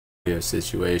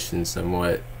situation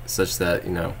somewhat such that,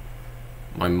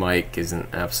 my mic isn't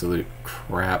absolute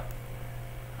crap.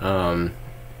 It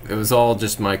was all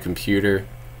just my computer.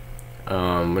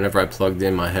 Whenever I plugged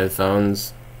in my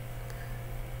headphones,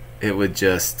 it would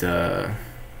just, well,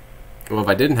 if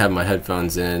I didn't have my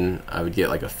headphones in, I would get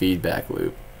like a feedback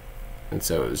loop. And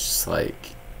so it was just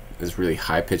like this really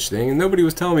high-pitched thing, and nobody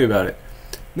was telling me about it.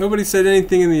 Nobody said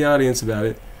anything in the audience about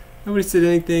it. Nobody said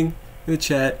anything in the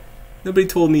chat. Nobody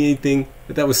told me anything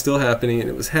that was still happening, and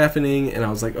it was happening, and I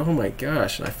was like, oh my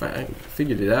gosh, and I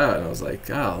figured it out, and I was like,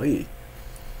 golly.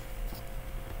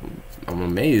 I'm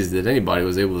amazed that anybody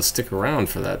was able to stick around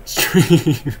for that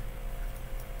stream.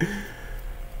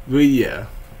 But yeah,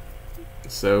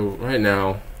 so right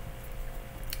now,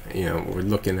 we're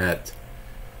looking at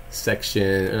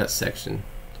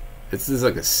this is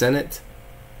like a Senate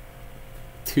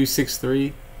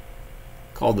 263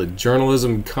 called the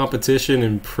Journalism Competition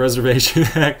and Preservation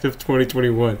Act of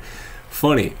 2021.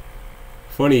 Funny.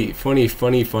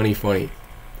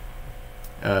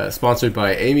 Sponsored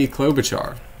by Amy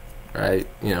Klobuchar, right?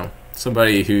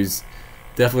 Somebody who's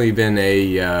definitely been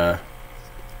a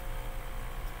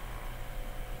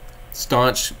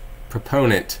staunch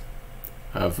proponent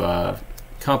of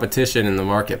competition in the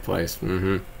marketplace.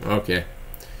 Okay.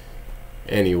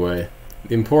 Anyway,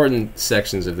 the important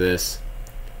sections of this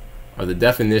are the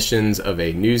definitions of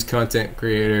a news content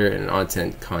creator and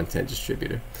an content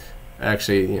distributor.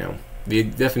 Actually, the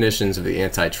definitions of the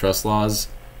antitrust laws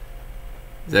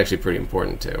is actually pretty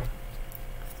important too.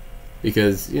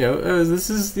 Because, this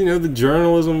is, the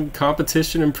Journalism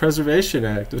Competition and Preservation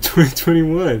Act of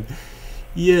 2021.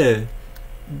 Yeah.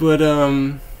 But,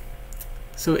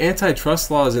 so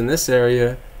antitrust laws in this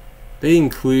area, they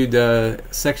include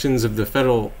sections of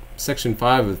the Section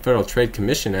 5 of the Federal Trade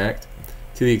Commission Act,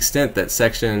 to the extent that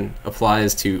section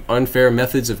applies to unfair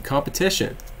methods of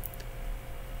competition.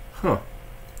 Huh.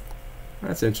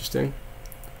 That's interesting.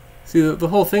 See, the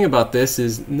whole thing about this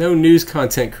is no news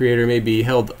content creator may be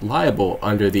held liable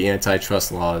under the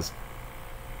antitrust laws.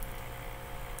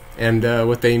 And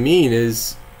what they mean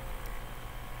is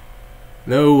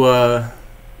no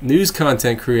news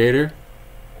content creator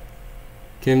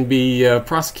can be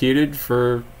prosecuted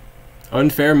for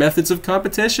unfair methods of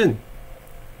competition.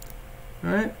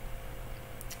 Alright?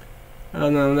 Now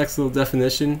the next little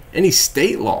definition. Any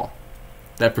state law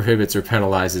that prohibits or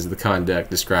penalizes the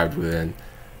conduct described within.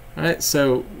 Alright,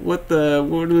 so what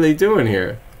are they doing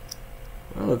here?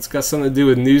 Well, it's got something to do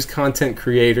with news content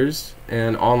creators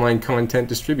and online content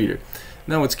distributor.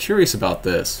 Now what's curious about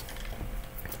this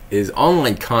is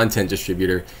online content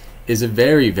distributor is a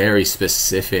very, very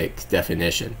specific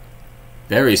definition.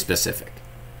 Very specific.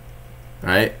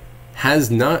 Alright?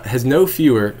 Has no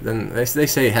fewer than, they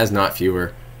say has not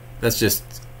fewer. That's just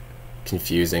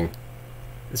confusing.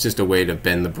 It's just a way to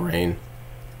bend the brain.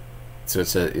 So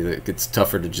it's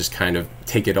tougher to just kind of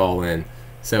take it all in.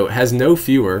 So it has no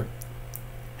fewer,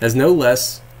 has no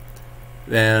less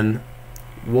than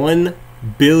 1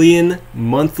 billion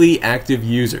monthly active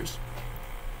users.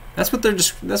 That's what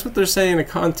they're saying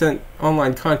a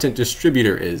online content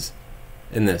distributor is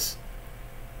in this.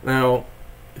 Now,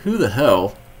 who the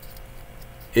hell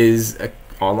is an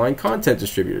online content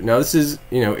distributor? Now this is,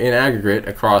 in aggregate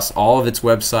across all of its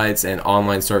websites and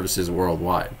online services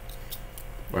worldwide,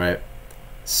 right?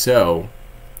 So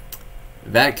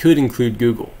that could include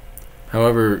Google.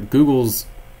 However, Google's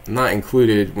not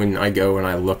included when I go and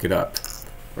I look it up,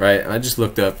 right? And I just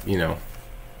looked up,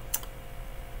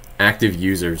 active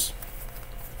users,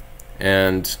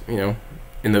 and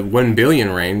in the 1 billion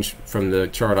range from the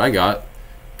chart I got: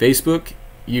 Facebook,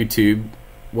 YouTube,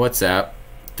 WhatsApp,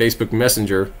 Facebook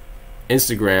Messenger,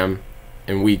 Instagram,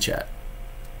 and WeChat.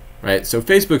 Right? So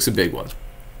Facebook's a big one.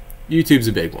 YouTube's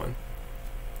a big one.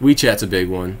 WeChat's a big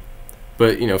one.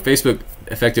 But, Facebook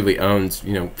effectively owns,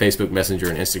 Facebook Messenger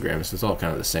and Instagram, so it's all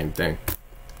kind of the same thing.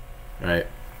 Right?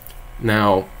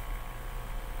 Now,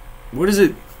 what does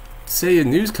it say a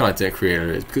news content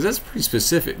creator is? Because that's pretty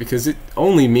specific, because it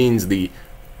only means the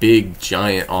big,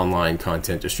 giant online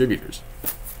content distributors.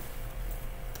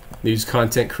 News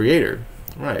content creator.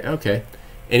 Right, okay.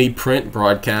 Any print,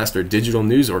 broadcast, or digital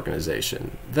news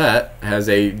organization that has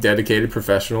a dedicated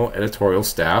professional editorial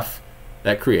staff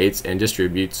that creates and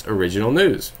distributes original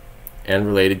news and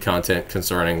related content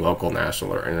concerning local,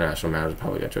 national, or international matters of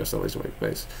public interest, at least in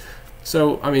place.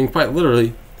 So, quite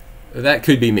literally, that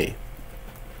could be me.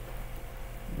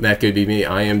 That could be me.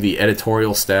 I am the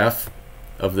editorial staff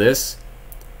of this.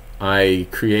 I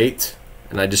create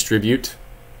and I distribute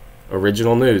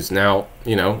original news. Now,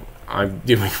 I'm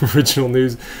doing original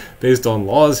news based on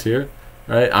laws here,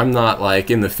 right? I'm not like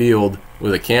in the field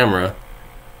with a camera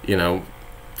you know,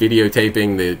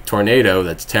 videotaping the tornado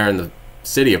that's tearing the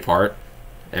city apart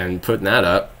and putting that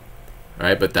up,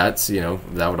 right? But that's, you know,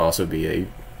 that would also be a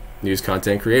news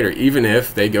content creator, even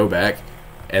if they go back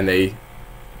and they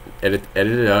edit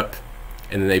it up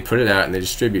and then they put it out and they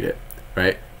distribute it,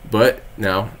 right? But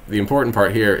now the important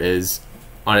part here is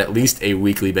on at least a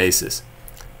weekly basis.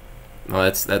 Now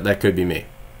that could be me,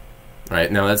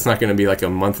 right? Now that's not going to be like a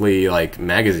monthly like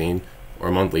magazine or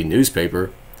a monthly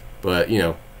newspaper, but you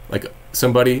know, like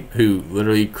somebody who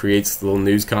literally creates little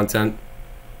news content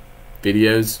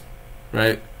videos,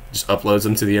 right? Just uploads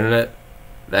them to the internet.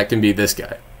 That can be this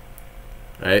guy,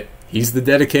 right? He's the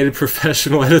dedicated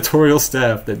professional editorial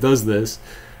staff that does this,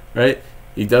 right?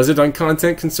 He does it on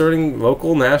content concerning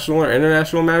local, national, or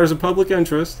international matters of public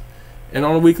interest and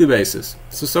on a weekly basis.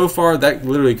 So far, that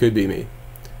literally could be me.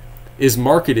 Is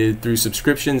marketed through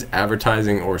subscriptions,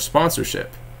 advertising, or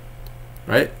sponsorship,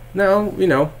 right? Now, you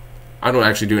know, I don't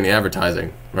actually do any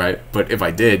advertising, right? But if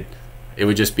I did, it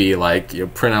would just be like, you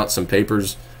know, print out some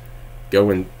papers, go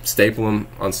and staple them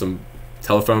on some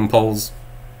telephone poles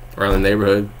around the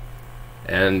neighborhood,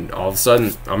 and all of a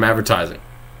sudden I'm advertising,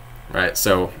 right?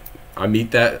 So I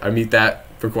meet that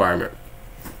requirement.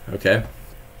 Okay.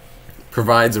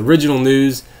 Provides original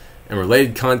news and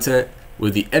related content,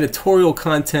 with the editorial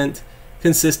content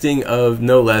consisting of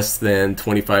no less than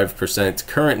 25%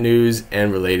 current news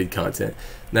and related content.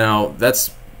 Now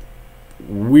that's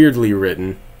weirdly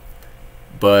written,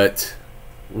 but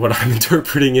what I'm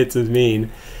interpreting it to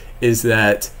mean is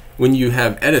that when you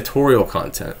have editorial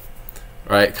content,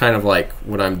 right, kind of like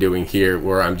what I'm doing here,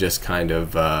 where I'm just kind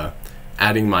of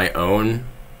adding my own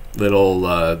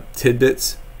little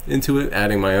tidbits into it,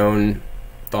 adding my own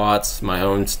thoughts, my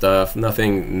own stuff,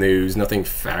 nothing news, nothing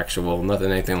factual,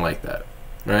 nothing anything like that,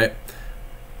 right?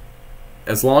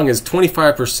 As long as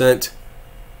 25%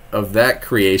 of that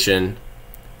creation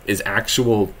is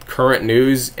actual current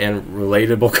news and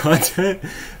relatable content,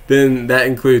 then that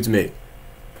includes me,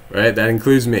 right? That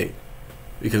includes me,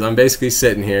 because I'm basically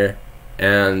sitting here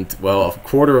and, well, a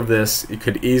quarter of this, it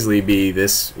could easily be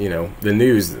this, you know, the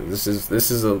news. This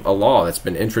is a law that's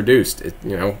been introduced.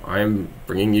 You know, I'm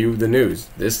bringing you the news.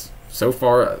 This, so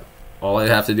far, all I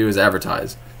have to do is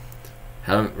advertise.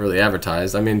 Haven't really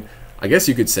advertised. I mean, I guess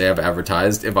you could say I've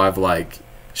advertised if I've, like,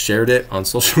 shared it on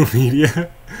social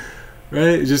media,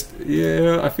 right? Just,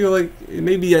 yeah, I feel like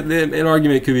maybe an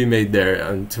argument could be made there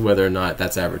on to whether or not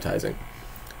that's advertising.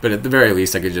 But at the very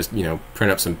least, I could just, you know,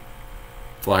 print up some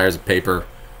flyers of paper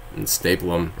and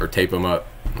staple them or tape them up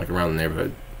like around the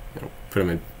neighborhood, you know, put them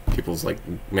in people's like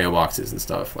mailboxes and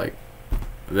stuff. Like,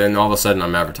 then all of a sudden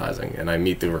I'm advertising and I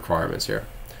meet the requirements here,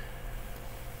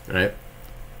 right?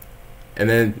 And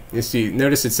then you see,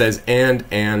 notice it says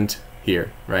and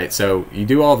here, right? So you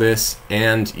do all this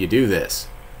and you do this,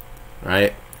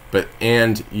 right? But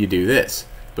and you do this,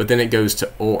 but then it goes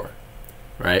to or,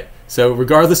 right? So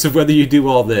regardless of whether you do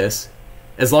all this,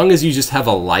 as long as you just have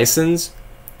a license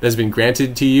that's been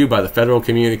granted to you by the Federal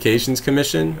Communications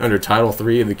Commission under Title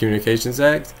III of the Communications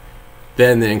Act,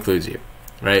 then that includes you,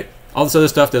 right? All this other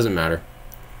stuff doesn't matter.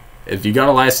 If you got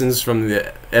a license from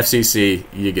the FCC,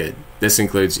 you're good. This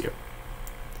includes you.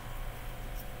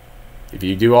 If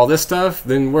you do all this stuff,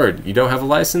 then word. You don't have a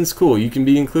license? Cool. You can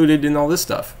be included in all this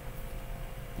stuff.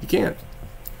 You can,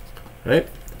 right?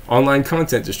 Online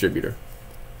content distributor.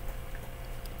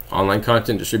 Online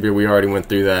content distributor, we already went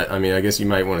through that. I mean, I guess you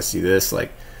might want to see this,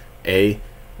 like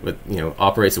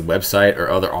operates a website or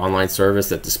other online service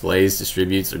that displays,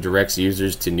 distributes, or directs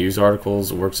users to news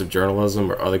articles, works of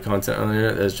journalism, or other content on the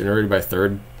internet that is generated by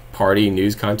third-party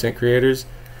news content creators.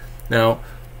 Now,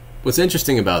 what's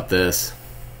interesting about this,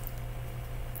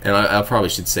 and I probably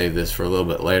should save this for a little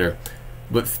bit later,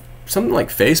 but something like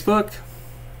Facebook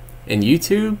and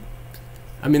YouTube,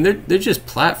 I mean, they're just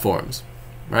platforms,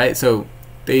 right? So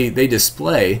they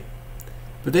display,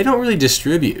 but they don't really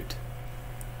distribute,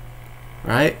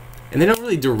 right? And they don't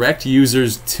really direct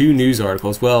users to news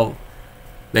articles. Well,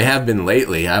 they have been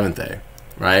lately, haven't they?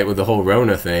 Right? With the whole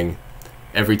Rona thing,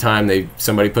 every time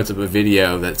somebody puts up a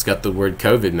video that's got the word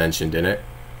COVID mentioned in it,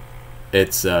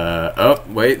 it's oh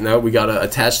wait, no, we gotta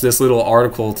attach this little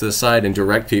article to the side and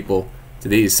direct people to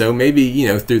these. So maybe, you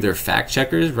know, through their fact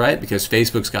checkers, right? Because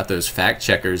Facebook's got those fact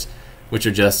checkers, which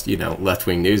are just, you know,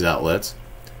 left-wing news outlets,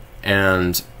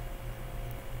 and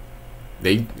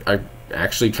they are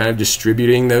actually kind of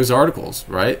distributing those articles,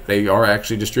 right? They are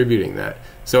actually distributing that.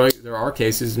 So there are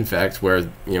cases, in fact, where,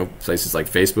 you know, places like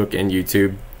Facebook and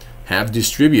YouTube have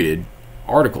distributed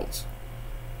articles.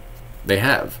 They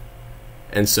have.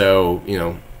 And so, you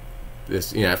know,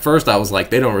 this, you know, at first I was like,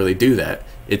 they don't really do that.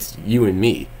 It's you and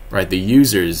me, right? The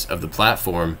users of the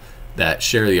platform that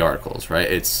share the articles, right?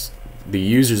 It's the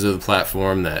users of the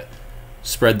platform that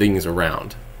spread things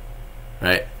around,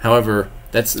 right? However,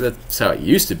 that's how it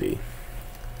used to be.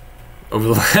 Over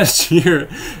the last year,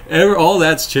 all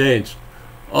that's changed.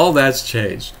 All that's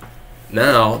changed.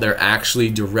 Now they're actually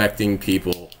directing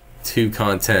people to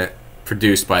content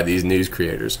produced by these news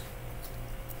creators.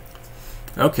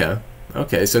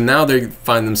 Okay, so now they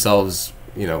find themselves,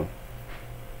 you know,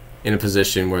 in a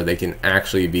position where they can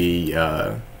actually be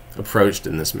approached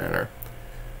in this manner.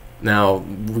 Now,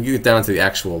 we get down to the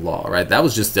actual law, right? That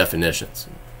was just definitions.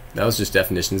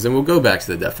 And we'll go back to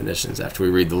the definitions after we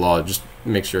read the law, just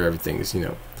make sure everything is, you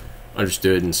know,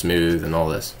 understood and smooth and all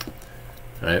this,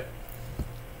 right?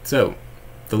 So,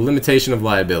 the limitation of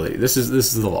liability. This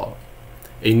is the law.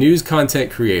 A news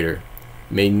content creator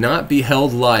may not be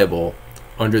held liable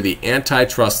under the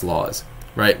antitrust laws,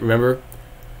 right? Remember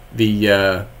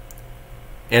the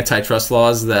antitrust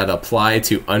laws that apply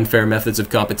to unfair methods of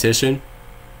competition?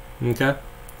 Okay?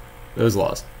 Those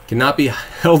laws cannot be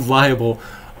held liable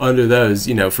under those,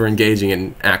 you know, for engaging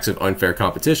in acts of unfair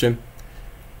competition,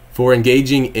 for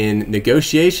engaging in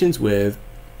negotiations with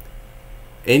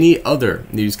any other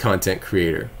news content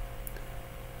creator.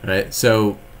 Right?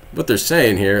 So what they're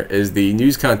saying here is the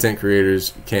news content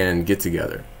creators can get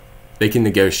together. They can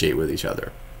negotiate with each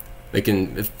other. They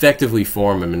can effectively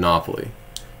form a monopoly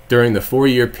during the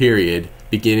 4-year period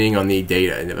beginning on the date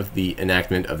of the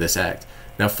enactment of this act.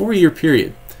 Now, 4-year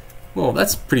period, well,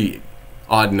 that's a pretty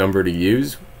odd number to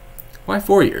use. Why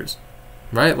 4 years?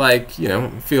 Right? Like, you know,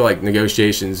 I feel like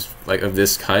negotiations like of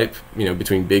this type, you know,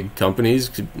 between big companies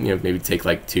could, you know, maybe take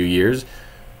like 2 years.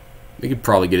 They could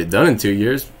probably get it done in 2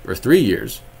 years or 3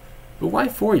 years. But why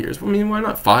 4 years? I mean, why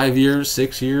not 5 years,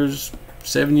 6 years,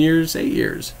 7 years, 8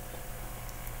 years?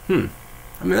 I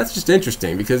mean, that's just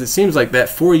interesting because it seems like that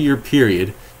 4-year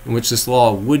period in which this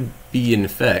law would be in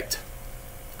effect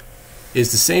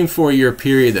is the same 4-year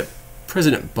period that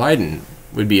President Biden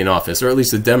would be in office, or at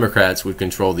least the Democrats would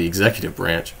control the executive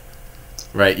branch,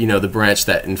 right? You know, the branch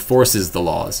that enforces the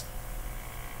laws,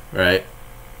 right?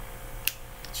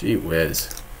 Gee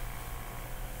whiz.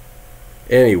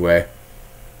 Anyway,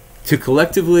 they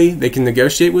can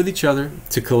negotiate with each other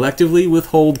to collectively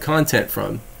withhold content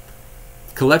from,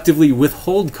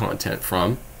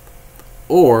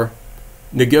 or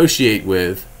negotiate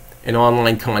with an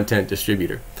online content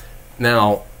distributor.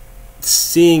 Now,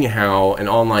 seeing how an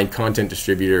online content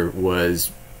distributor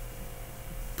was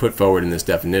put forward in this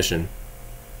definition,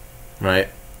 right?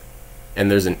 And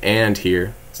there's an and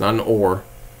here. It's not an or.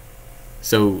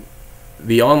 So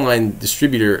the online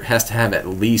distributor has to have at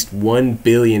least 1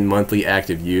 billion monthly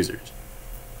active users,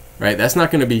 right? That's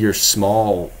not going to be your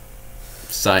small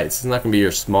sites. It's not going to be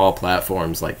your small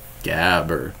platforms like Gab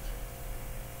or,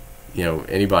 you know,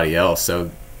 anybody else.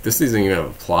 So this isn't going to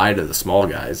apply to the small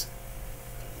guys,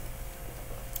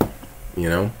 you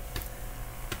know.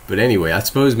 But anyway, I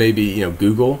suppose maybe, you know,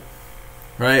 Google,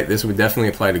 right? This would definitely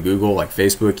apply to Google, like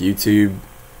Facebook, YouTube,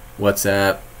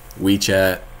 WhatsApp,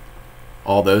 WeChat,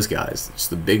 all those guys, just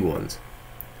the big ones.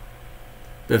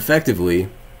 But effectively,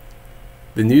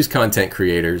 the news content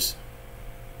creators,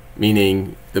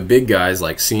 meaning the big guys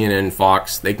like CNN,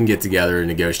 Fox, they can get together and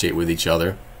negotiate with each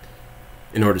other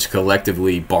in order to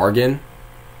collectively bargain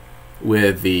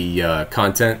with the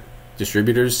content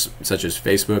distributors such as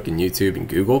Facebook and YouTube and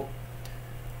Google.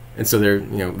 And so they're,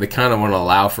 you know, they kind of want to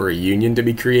allow for a union to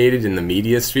be created in the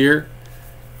media sphere,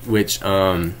 which is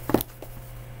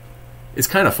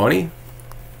kind of funny.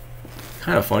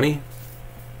 I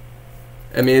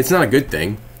mean, it's not a good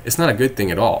thing. It's not a good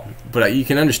thing at all. But you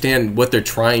can understand what they're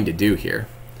trying to do here,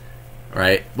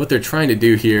 right? What they're trying to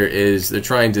do here is they're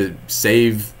trying to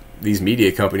save these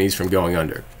media companies from going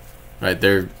under, right?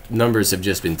 Their numbers have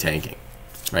just been tanking,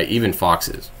 right? Even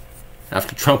Fox's.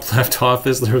 After Trump left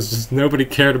office, there was just nobody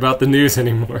cared about the news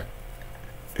anymore.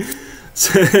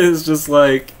 So it's just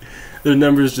like their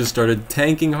numbers just started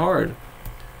tanking hard.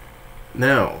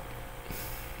 Now,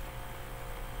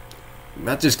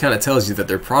 that just kind of tells you that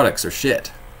their products are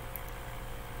shit.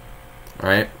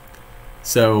 Right?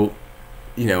 So,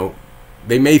 you know,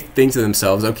 they may think to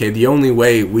themselves, okay, the only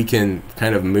way we can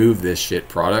kind of move this shit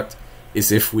product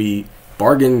is if we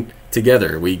bargain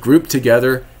together. We group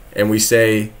together and we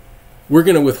say, we're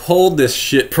going to withhold this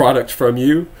shit product from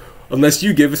you unless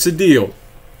you give us a deal.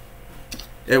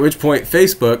 At which point,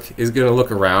 Facebook is going to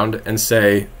look around and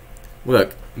say,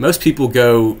 look, most people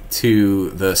go to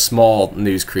the small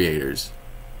news creators,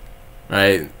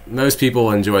 right? Most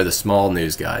people enjoy the small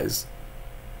news guys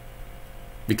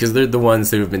because they're the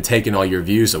ones who have been taking all your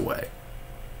views away.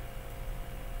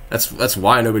 That's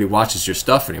why nobody watches your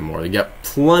stuff anymore. You got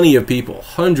plenty of people,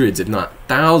 hundreds if not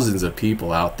thousands of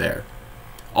people out there,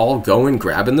 all going,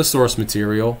 grabbing the source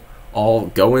material, all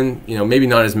going, maybe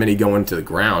not as many going to the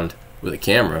ground with a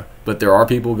camera, but there are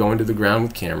people going to the ground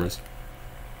with cameras,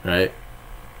 right?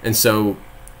 And so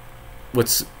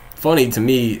what's funny to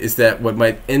me is that what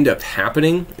might end up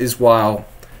happening is, while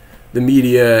the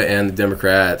media and the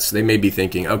Democrats, they may be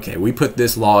thinking, okay, we put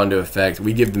this law into effect,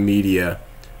 we give the media,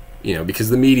 because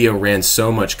the media ran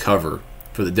so much cover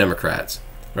for the Democrats,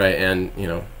 right? And,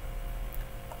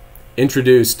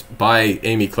 introduced by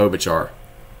Amy Klobuchar.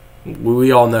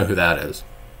 We all know who that is,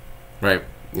 right?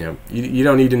 You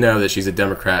don't need to know that she's a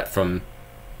Democrat from,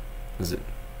 is it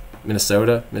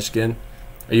Minnesota, Michigan?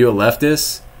 Are you a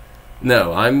leftist?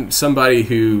 No, I'm somebody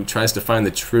who tries to find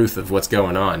the truth of what's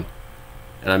going on,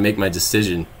 and I make my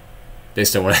decision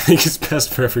based on what I think is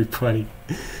best for everybody.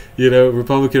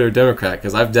 Republican or Democrat,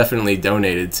 because I've definitely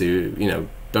donated to,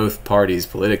 both parties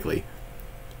politically.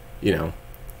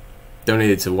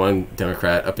 Donated to one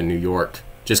Democrat up in New York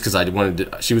just because I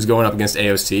wanted to. She was going up against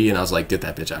AOC, and I was like, get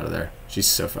that bitch out of there. She's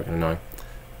so fucking annoying.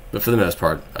 But for the most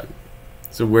part,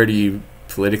 so where do you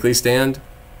politically stand?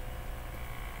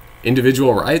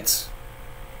 Individual rights,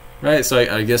 right? So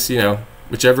I guess,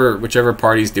 whichever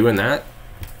party's doing that,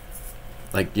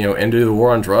 like, end of the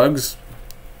war on drugs,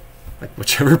 like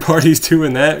whichever party's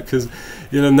doing that, because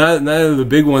none of the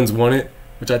big ones want it,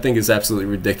 which I think is absolutely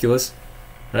ridiculous,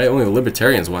 right? Only the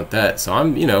libertarians want that. So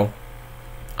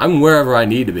I'm wherever I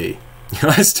need to be.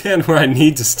 I stand where I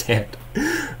need to stand,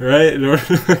 right, in order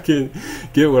to fucking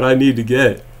get what I need to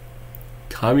get.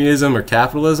 Communism or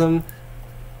capitalism?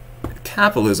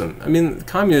 Capitalism. I mean,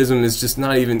 communism is just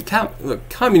not even look.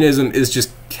 Communism is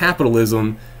just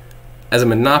capitalism as a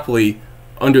monopoly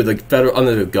under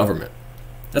the government.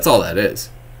 That's all that is.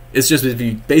 It's just if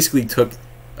you basically took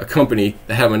a company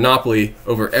that had a monopoly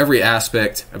over every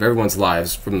aspect of everyone's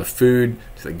lives, from the food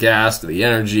to the gas to the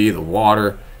energy, the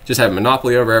water, just had a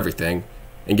monopoly over everything,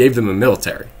 and gave them a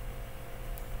military.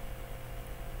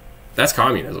 That's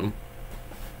communism.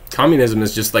 Communism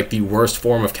is just like the worst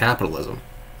form of capitalism,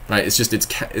 right? It's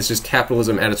just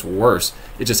capitalism at its worst.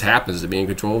 It just happens to be in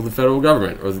control of the federal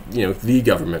government, or the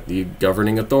government, the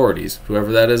governing authorities,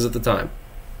 whoever that is at the time.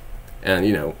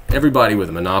 And everybody with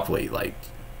a monopoly, like,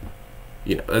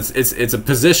 it's a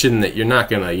position that you're not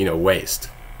gonna waste,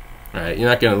 right? You're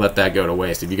not gonna let that go to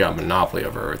waste if you got a monopoly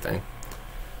over everything.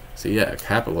 So yeah,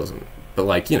 capitalism, but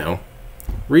like,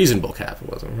 reasonable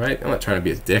capitalism, right? I'm not trying to be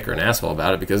a dick or an asshole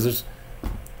about it, because there's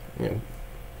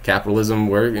capitalism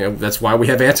where that's why we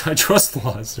have antitrust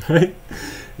laws, right?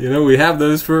 We have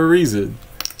those for a reason.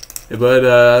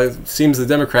 But seems the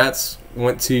Democrats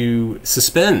want to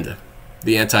suspend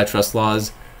the antitrust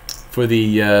laws for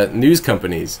the news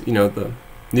companies, the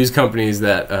news companies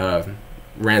that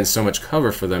ran so much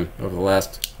cover for them over the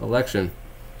last election.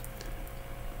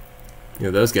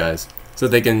 Those guys, so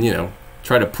they can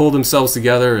try to pull themselves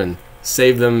together and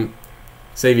save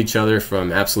each other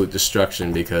from absolute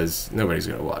destruction, because nobody's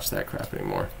going to watch that crap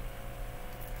anymore.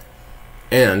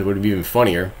 And what would be even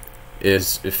funnier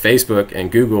is if Facebook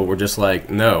and Google were just like,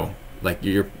 no, like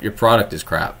your product is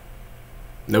crap.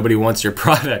 Nobody wants your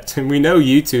product. And we know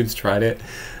YouTube's tried it,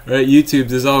 right?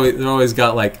 They're always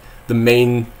got like the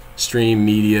mainstream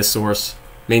media source,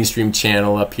 mainstream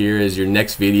channel up here as your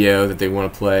next video that they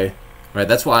want to play, right?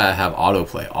 That's why I have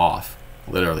autoplay off,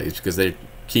 literally. It's because they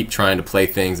keep trying to play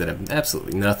things that have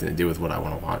absolutely nothing to do with what I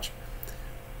want to watch.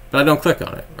 But I don't click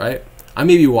on it, right? I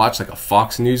maybe watch like a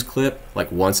Fox News clip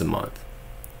like once a month,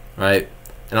 right?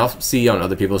 And I'll see on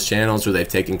other people's channels where they've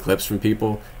taken clips from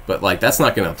people, but like that's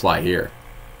not going to apply here.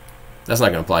 That's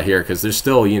not going to apply here because there's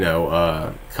still,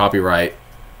 copyright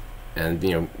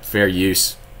and, fair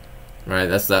use, right?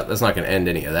 That's not going to end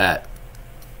any of that.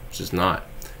 It's just not.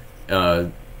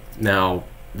 Now,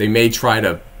 they may try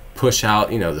to push out,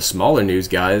 the smaller news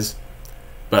guys,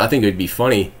 but I think it would be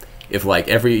funny if like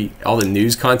all the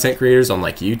news content creators on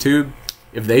like YouTube,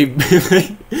 if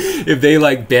they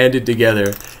like banded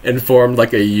together and formed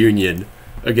like a union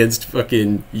against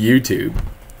fucking YouTube,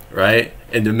 right?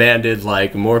 And demanded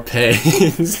like more pay,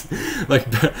 like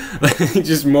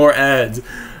just more ads,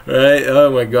 right?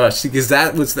 Oh my gosh, because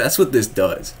that's what this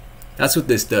does. That's what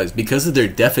this does, because of their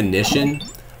definition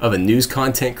of a news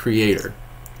content creator.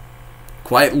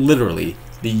 Quite literally,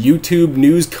 the YouTube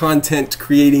news content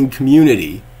creating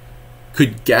community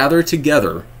could gather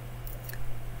together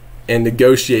and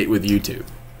negotiate with YouTube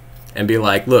and be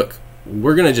like, look,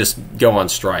 we're gonna just go on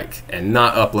strike and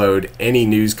not upload any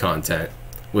news content.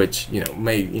 Which,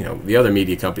 the other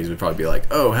media companies would probably be like,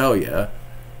 oh, hell yeah.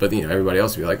 But, everybody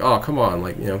else would be like, oh, come on.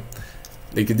 Like,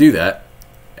 they could do that.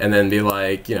 and then be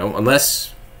like, you know,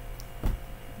 unless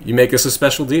you make us a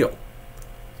special deal,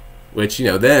 which, you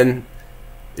know, then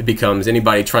it becomes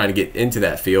anybody trying to get into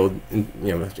that field, you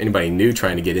know, anybody new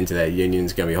trying to get into that union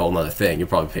is going to be a whole nother thing. You'll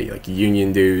probably pay like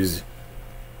union dues,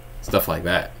 stuff like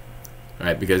that,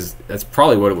 right? Because that's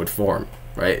probably what it would form,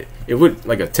 right? It would,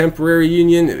 like a temporary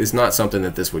union is not something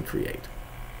that this would create,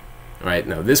 right?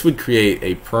 No, this would create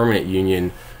a permanent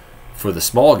union for the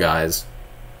small guys.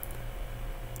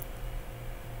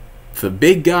 For the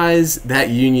big guys, that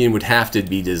union would have to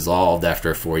be dissolved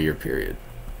after a 4-year period.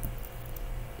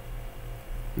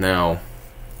 Now,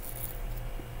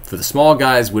 for the small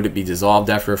guys, would it be dissolved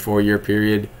after a 4-year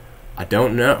period? I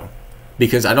don't know.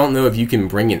 Because I don't know if you can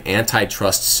bring an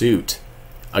antitrust suit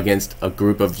against a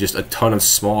group of just a ton of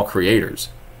small creators.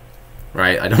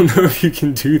 Right? I don't know if you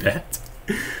can do that.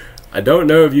 I don't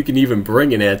know if you can even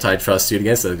bring an antitrust suit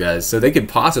against those guys. So they could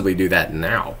possibly do that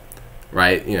now.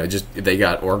 Right? You know, just if they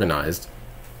got organized.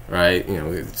 Right? You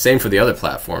know, same for the other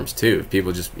platforms too. If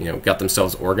people just, you know, got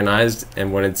themselves organized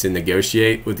and wanted to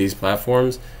negotiate with these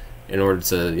platforms in order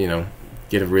to, you know,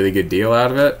 get a really good deal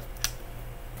out of it,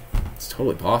 it's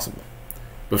totally possible.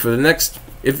 But for the next,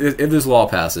 if this law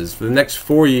passes, for the next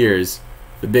 4 years,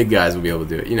 the big guys will be able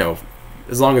to do it. You know,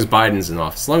 as long as Biden's in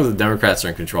office, as long as the Democrats are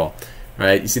in control,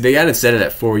 right? You see, they had to set it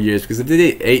at 4 years, because if they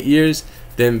did 8 years,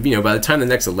 then, you know, by the time the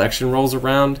next election rolls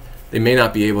around, they may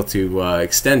not be able to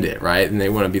extend it, right? And they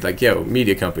want to be like, yo,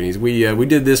 media companies, we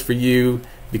did this for you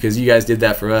because you guys did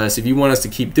that for us. If you want us to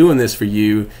keep doing this for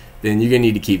you, then you're going to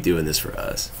need to keep doing this for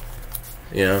us.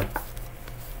 You know?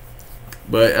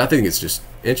 But I think it's just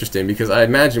interesting, because I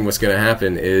imagine what's going to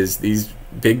happen is these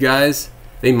big guys,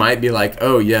 they might be like,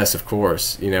 oh, yes, of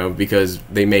course, you know, because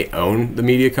they may own the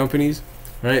media companies,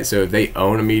 right? So if they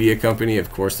own a media company,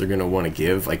 of course they're going to want to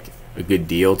give like a good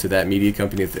deal to that media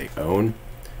company that they own,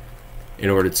 in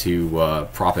order to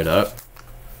prop it up,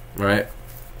 right?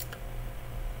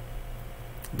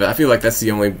 But I feel like that's the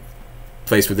only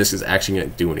place where this is actually going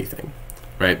to do anything,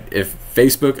 right? If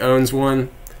Facebook owns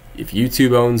one, if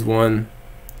YouTube owns one,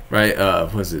 right?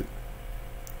 What is it?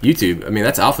 YouTube. I mean,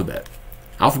 that's Alphabet.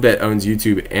 Alphabet owns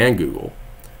YouTube and Google.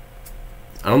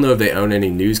 I don't know if they own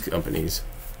any news companies,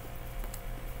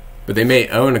 but they may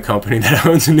own a company that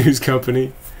owns a news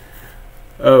company.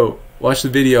 Oh, watch the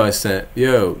video I sent.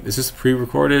 Yo, is this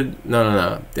pre-recorded?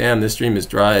 No. Damn, this stream is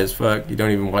dry as fuck. You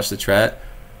don't even watch the chat?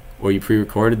 Or you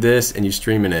pre-recorded this and you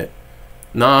streaming it?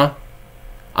 Nah.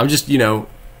 I'm just, you know,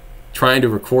 trying to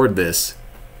record this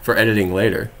for editing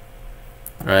later.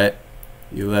 Right?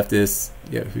 You left this.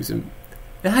 Yeah, who's in...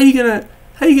 How you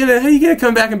gonna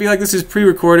come back and be like, this is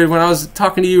pre-recorded when I was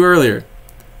talking to you earlier?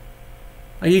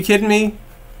 Are you kidding me?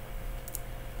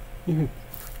 You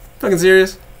fucking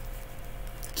serious?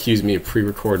 Accuse me of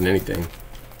pre-recording anything.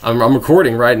 I'm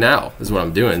recording right now is what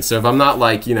I'm doing. So if I'm not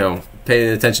like, you know, paying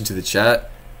attention to the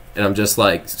chat and I'm just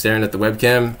like staring at the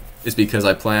webcam, it's because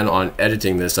I plan on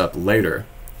editing this up later,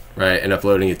 right, and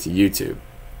uploading it to YouTube.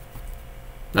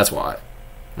 That's why,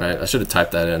 right? I should have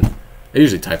typed that in. I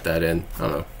usually type that in. I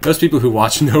don't know. Most people who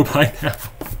watch know by now.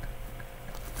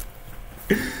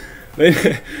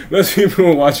 Most people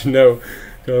who watch know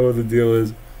kind of what the deal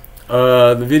is.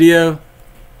 The video.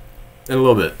 In a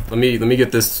little bit. Let me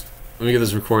get this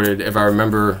recorded. If I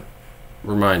remember,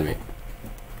 remind me.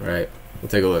 All right, we'll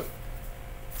take a look.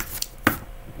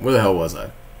 Where the hell was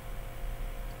I?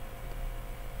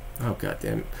 Oh, god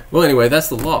damn it. Well, anyway, that's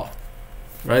the law,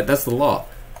 right? That's the law.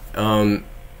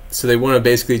 So they want to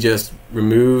basically just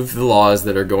remove the laws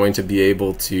that are going to be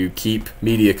able to keep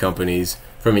media companies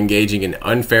from engaging in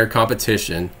unfair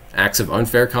competition, acts of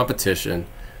unfair competition,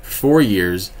 for 4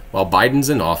 years while Biden's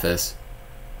in office.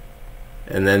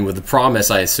 And then with the promise,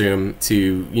 I assume,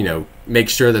 to, you know, make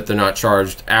sure that they're not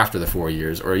charged after the 4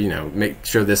 years, or, you know, make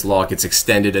sure this law gets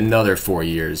extended another 4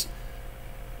 years,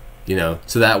 you know,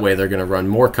 so that way they're going to run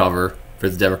more cover for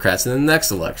the Democrats in the next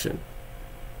election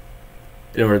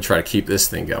in order to try to keep this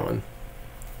thing going.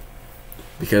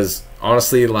 Because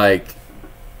honestly, like,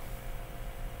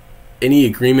 any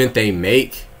agreement they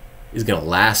make is going to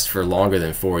last for longer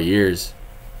than 4 years.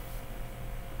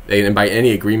 And by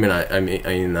any agreement, I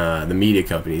mean the media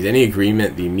companies. Any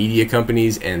agreement the media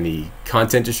companies and the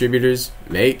content distributors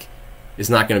make is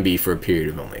not going to be for a period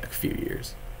of only like a few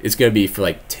years. It's going to be for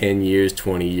like 10 years,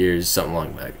 20 years, something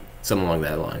along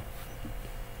that line.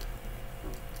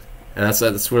 And that's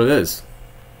what it is.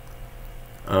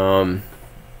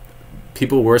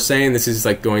 People were saying this is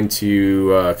like going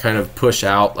to kind of push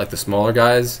out like the smaller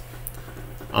guys.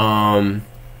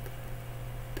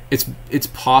 It's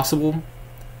possible.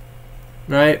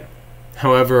 Right.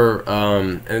 However,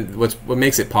 and what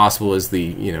makes it possible is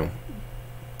the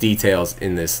details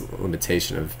in this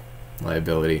limitation of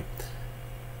liability.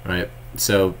 Right?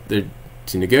 So they're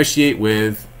to negotiate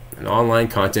with an online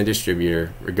content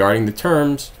distributor regarding the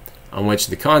terms on which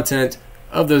the content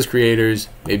of those creators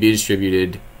may be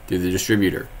distributed through the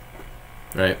distributor.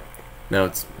 Right? Now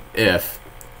it's if,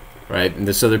 right?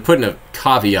 And so they're putting a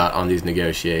caveat on these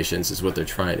negotiations is what they're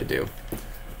trying to do.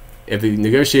 If the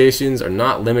negotiations are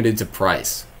not limited to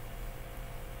price,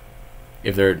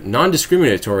 if they're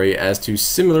non-discriminatory as to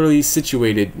similarly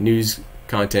situated news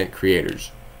content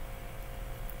creators,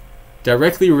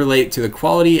 directly relate to the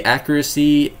quality,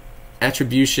 accuracy,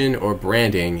 attribution, or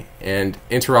branding and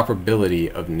interoperability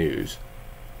of news,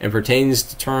 and pertains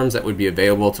to terms that would be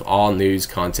available to all news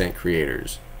content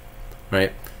creators,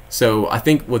 right? So I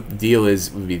think what the deal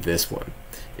is would be this one,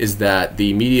 is that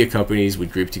the media companies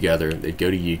would group together, they'd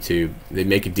go to YouTube, they'd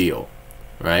make a deal,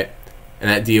 right? And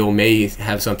that deal may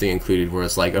have something included where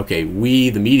it's like, okay,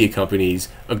 we, the media companies,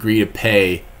 agree to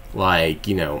pay like,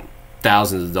 you know,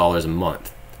 thousands of dollars a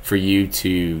month for you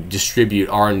to distribute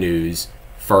our news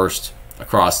first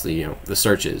across the, you know, the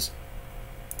searches.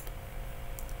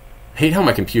 I hate how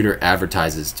my computer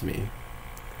advertises to me,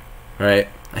 right?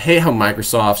 I hate how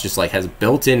Microsoft just like has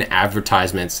built-in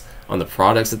advertisements on the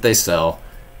products that they sell,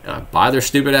 and I buy their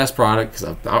stupid ass product because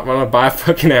I don't want to buy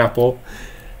fucking Apple,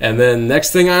 and then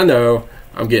next thing I know,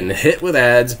 I'm getting hit with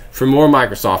ads for more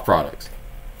Microsoft products.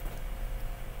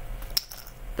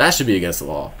 That should be against the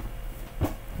law.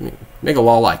 I mean, make a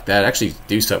law like that. Actually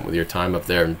do something with your time up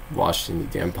there in Washington,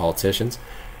 the damn politicians.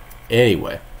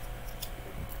 Anyway.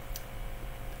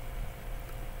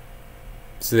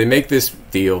 So they make this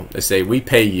deal. They say, we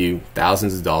pay you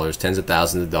thousands of dollars, tens of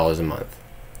thousands of dollars a month.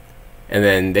 And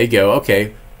then they go,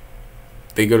 okay.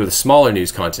 They go to the smaller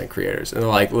news content creators. And they're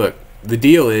like, look, the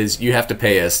deal is you have to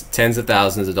pay us tens of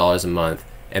thousands of dollars a month,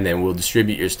 and then we'll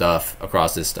distribute your stuff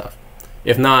across this stuff.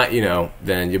 If not, you know,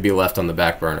 then you'll be left on the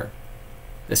back burner.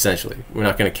 Essentially, we're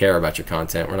not going to care about your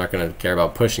content. We're not going to care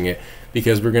about pushing it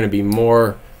because we're going to be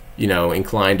more, you know,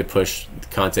 inclined to push the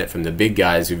content from the big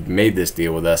guys who've made this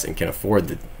deal with us and can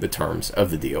afford the terms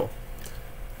of the deal,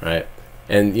 right?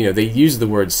 And, you know, they use the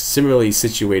word similarly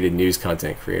situated news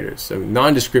content creators. So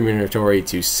non-discriminatory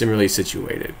to similarly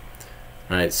situated,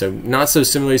 right? So not so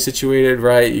similarly situated,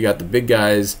 right? You got the big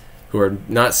guys who are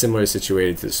not similarly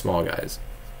situated to the small guys,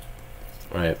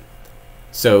 right?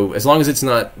 So as long as it's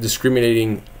not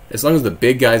discriminating, as long as the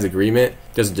big guys agreement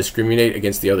doesn't discriminate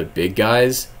against the other big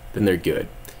guys, then they're good.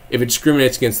 If it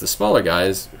discriminates against the smaller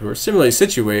guys who are similarly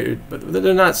situated, but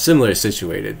they're not similarly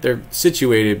situated. They're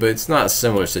situated, but it's not a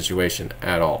similar situation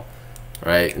at all,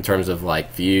 right? In terms of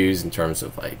like views, in terms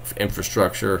of like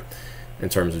infrastructure, in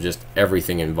terms of just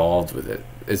everything involved with it.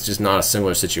 It's just not a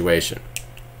similar situation.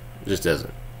 It just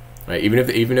isn't, right? Even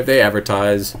if they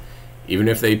advertise, even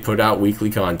if they put out weekly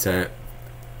content,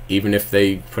 even if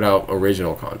they put out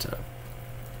original content,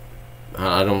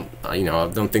 I don't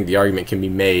think the argument can be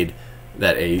made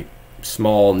that a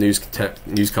small news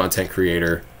content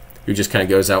creator who just kind of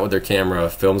goes out with their camera,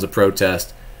 films a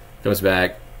protest, comes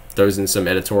back, throws in some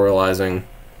editorializing,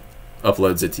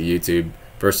 uploads it to YouTube,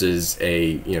 versus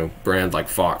a, you know, brand like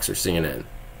Fox or CNN.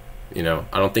 You know,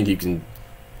 I don't think you can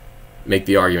make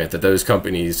the argument that those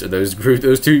companies or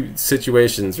those two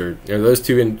situations or, you know, those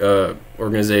two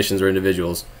organizations or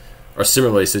individuals are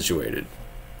similarly situated.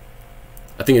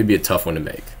 I think it'd be a tough one to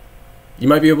make. You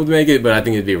might be able to make it, but I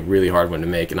think it'd be a really hard one to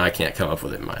make, and I can't come up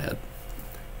with it in my head.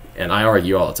 And I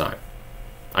argue all the time.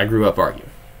 I grew up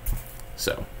arguing.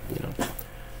 So, you know,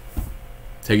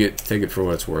 take it for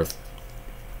what it's worth.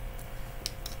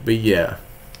 But yeah.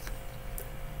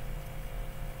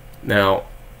 Now,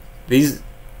 these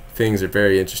things are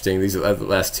very interesting. These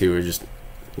last two are just,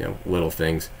 you know, little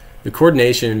things. The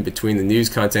coordination between the news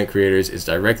content creators is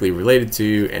directly related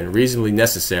to and reasonably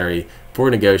necessary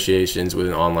for negotiations with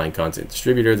an online content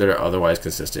distributor that are otherwise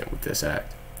consistent with this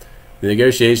act. The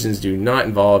negotiations do not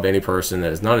involve any person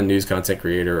that is not a news content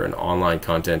creator or an online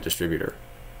content distributor.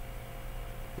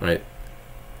 Right?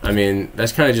 I mean,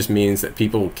 that kind of just means that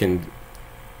people can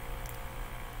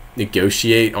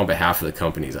negotiate on behalf of the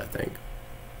companies, I think.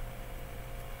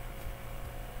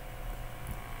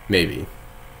 Maybe.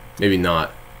 Maybe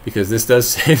not. Because this does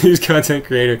say news content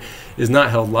creator is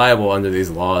not held liable under these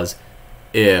laws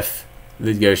if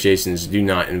the negotiations do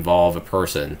not involve a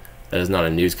person that is not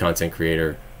a news content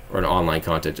creator or an online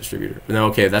content distributor. But no,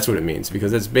 okay, that's what it means.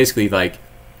 Because it's basically like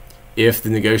if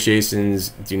the negotiations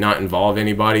do not involve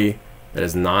anybody that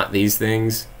is not these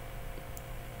things,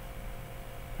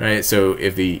 right? So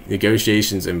if the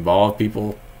negotiations involve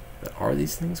people that are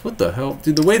these things, what the hell?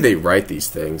 Dude, the way they write these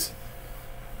things,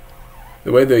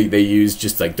 the way they use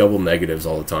just like double negatives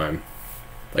all the time.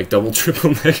 like double, triple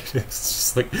negatives. It's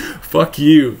just like, fuck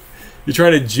you. You're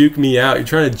trying to juke me out. You're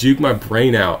trying to juke my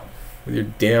brain out with your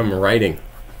damn writing.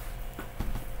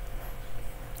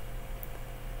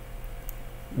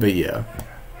 But yeah,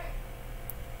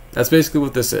 that's basically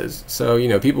what this is. So, you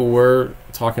know, people were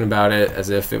talking about it as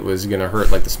if it was going to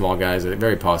hurt like the small guys. It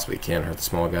very possibly can hurt the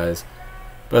small guys.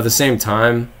 But at the same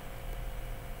time,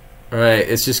 right,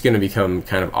 it's just going to become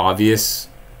kind of obvious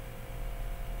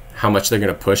how much they're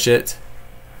going to push it.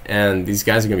 And these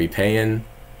guys are going to be paying,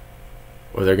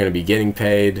 or they're going to be getting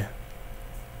paid.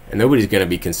 And nobody's going to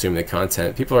be consuming the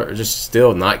content. People are just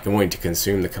still not going to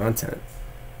consume the content.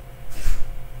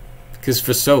 Because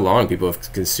for so long, people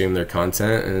have consumed their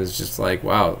content, and it's just like,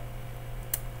 wow,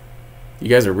 you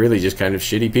guys are really just kind of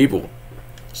shitty people.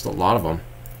 Just a lot of them.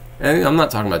 And I'm not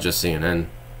talking about just CNN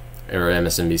or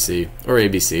MSNBC or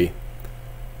ABC.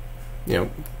 You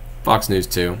know, Fox News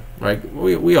too, right?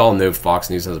 We all know Fox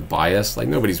News has a bias. Like,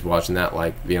 nobody's watching that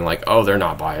like being like, oh, they're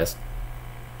not biased.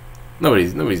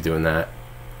 Nobody's doing that.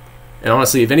 And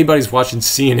honestly, if anybody's watching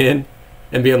CNN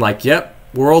and being like, yep,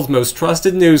 world's most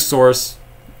trusted news source,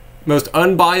 most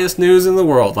unbiased news in the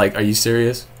world, like, are you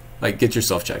serious? Like, get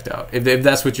yourself checked out. If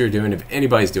that's what you're doing, if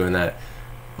anybody's doing that,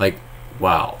 like,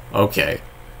 wow, okay,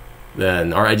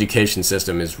 then our education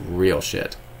system is real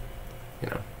shit. You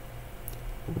know,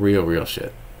 real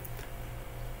shit.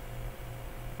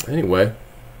 Anyway,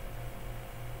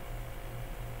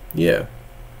 yeah.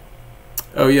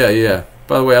 Oh yeah.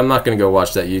 By the way, I'm not gonna go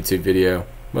watch that YouTube video,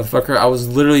 motherfucker. I was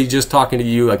literally just talking to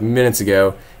you like minutes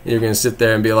ago, and you're gonna sit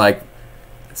there and be like,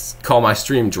 call my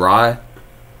stream dry,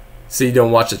 so you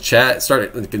don't watch the chat,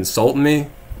 start insulting me.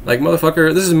 Like,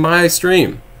 motherfucker, this is my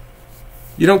stream.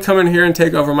 You don't come in here and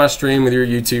take over my stream with your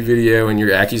YouTube video and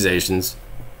your accusations.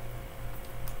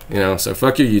 You know, so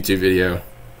fuck your YouTube video.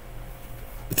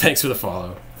 Thanks for the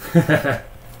follow.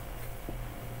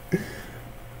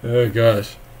 Oh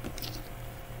gosh.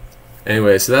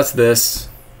 Anyway, so that's this.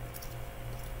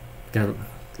 Gonna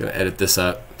edit this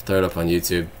up, throw it up on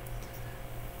YouTube.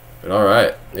 But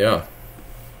alright, yeah.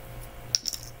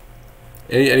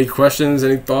 Any questions,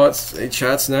 any thoughts, any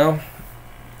chats now?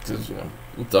 Because, you know,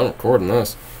 I'm done recording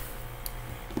this.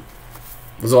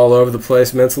 It was all over the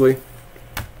place mentally.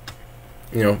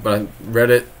 You know, but I read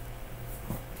it.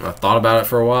 I thought about it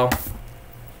for a while.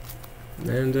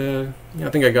 And, yeah,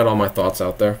 I think I got all my thoughts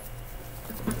out there.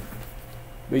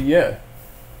 But yeah,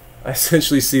 I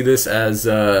essentially see this as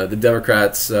the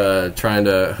Democrats trying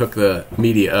to hook the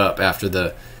media up after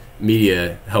the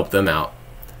media helped them out.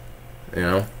 You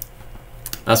know,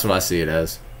 that's what I see it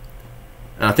as.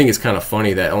 And I think it's kind of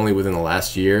funny that only within the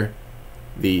last year,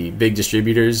 the big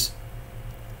distributors,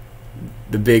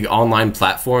 the big online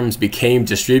platforms became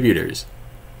distributors.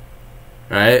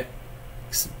 Right?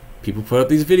 People put up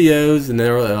these videos and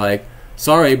they're like,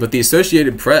 sorry, but the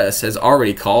Associated Press has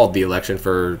already called the election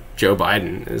for Joe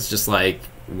Biden. It's just like,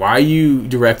 why are you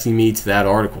directing me to that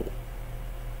article?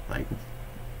 Like,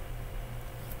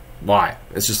 why?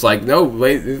 It's just like, no,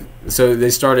 wait. So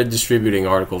they started distributing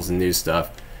articles and news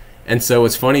stuff. And so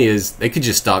what's funny is they could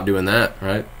just stop doing that,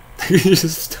 right? They could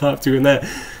just stop doing that.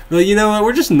 Like, you know what?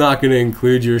 We're just not going to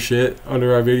include your shit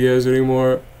under our videos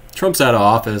anymore. Trump's out of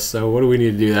office, so what do we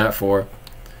need to do that for?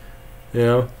 You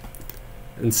know?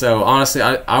 And so, honestly,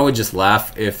 I would just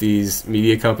laugh if these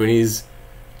media companies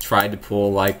tried to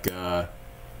pull like a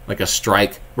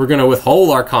strike. We're going to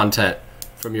withhold our content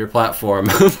from your platform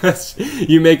unless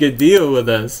you make a deal with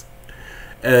us.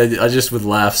 And I just would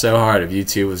laugh so hard if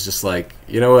YouTube was just like,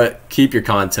 you know what, keep your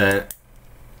content,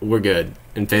 we're good.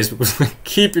 And Facebook was like,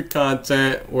 keep your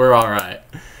content, we're alright.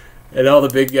 And all the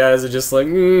big guys are just like,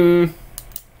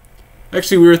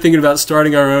 actually we were thinking about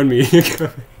starting our own media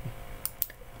company.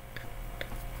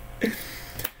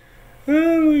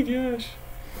 Oh my gosh.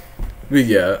 But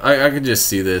yeah, I could just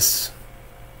see this.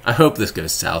 I hope this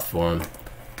goes south for him.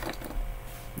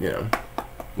 You know,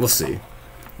 we'll see.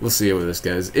 We'll see where this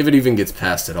goes. If it even gets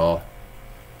passed at all.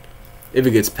 If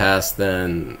it gets passed,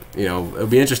 then, you know, it'll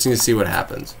be interesting to see what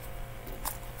happens.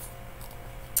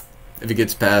 If it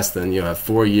gets passed, then you'll have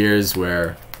 4 years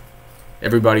where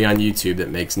everybody on YouTube that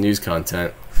makes news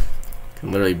content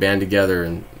can literally band together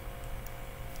and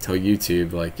tell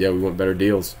YouTube, like, yeah, we want better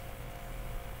deals.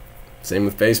 Same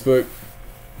with Facebook.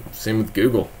 Same with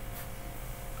Google.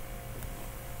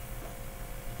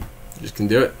 You just can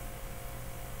do it.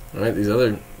 Alright, these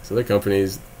other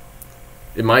companies,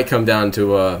 it might come down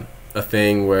to a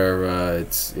thing where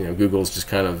it's, you know, Google's just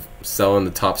kind of selling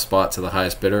the top spot to the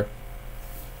highest bidder,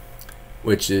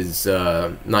 which is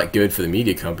not good for the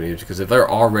media companies, because if they're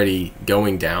already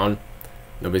going down,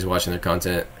 nobody's watching their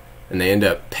content, and they end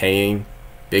up paying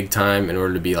big time in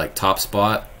order to be like top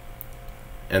spot,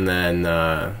 and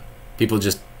then people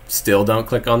just still don't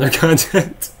click on their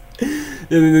content.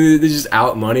 They just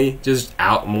out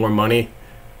more money,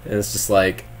 and it's just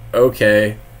like,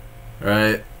 okay, all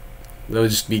right, they'll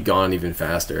just be gone even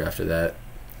faster after that.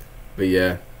 But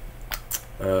yeah,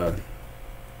 I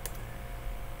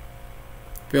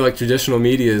feel like traditional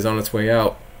media is on its way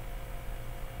out,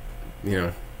 you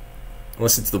know,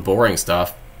 unless it's the boring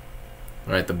stuff.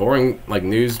 Right, the boring, like,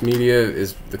 news media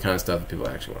is the kind of stuff that people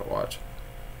actually want to watch.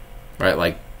 Right,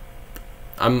 like,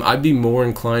 I'd be more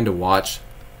inclined to watch,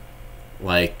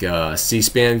 like, a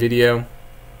C-SPAN video,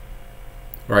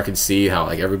 where I could see how,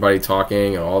 like, everybody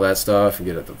talking and all that stuff, and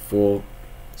get at the full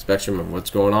spectrum of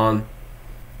what's going on,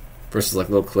 versus, like,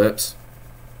 little clips.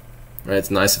 Right,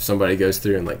 it's nice if somebody goes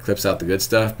through and, like, clips out the good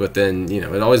stuff, but then, you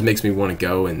know, it always makes me want to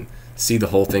go and see the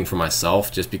whole thing for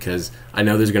myself, just because I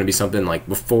know there's going to be something like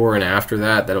before and after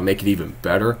that that'll make it even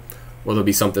better, or there'll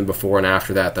be something before and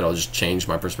after that that'll just change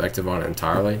my perspective on it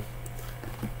entirely.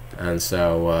 And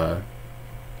so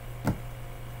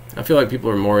I feel like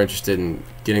people are more interested in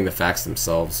getting the facts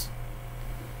themselves.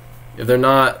 If they're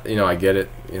not, you know, I get it,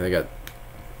 you know, they got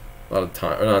a lot of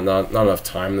time, or not enough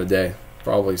time in the day,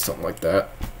 probably something like that.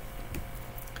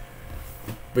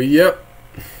 But yep,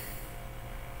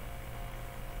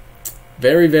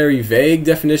 very, very vague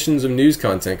definitions of news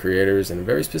content creators and a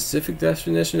very specific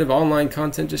definition of online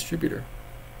content distributor.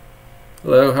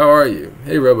 Hello, how are you?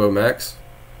 Hey, RoboMax.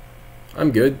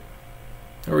 I'm good.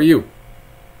 How are you?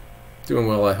 Doing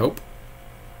well, I hope.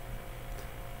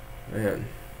 Man.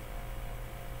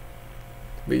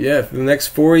 But yeah, for the next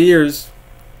 4 years,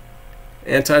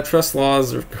 antitrust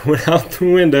laws are going out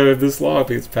the window if this law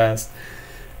gets passed.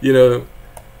 You know,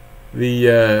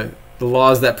 the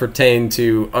laws that pertain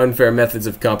to unfair methods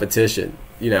of competition,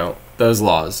 you know, those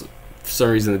laws. For some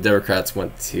reason, the Democrats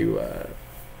want to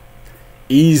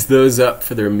ease those up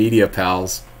for their media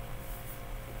pals.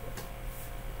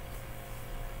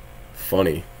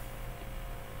 Funny.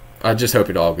 I just hope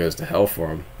it all goes to hell for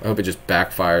them. I hope it just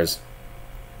backfires.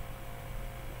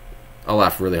 I'll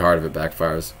laugh really hard if it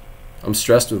backfires. I'm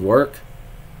stressed with work.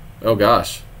 Oh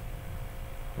gosh.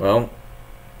 Well,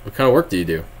 what kind of work do you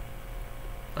do?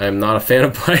 I am not a fan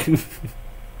of Biden.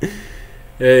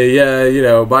 Yeah, you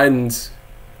know, Biden's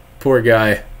poor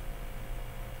guy.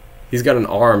 He's got an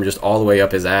arm just all the way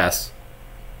up his ass.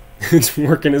 It's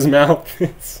working his mouth.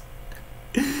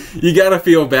 You gotta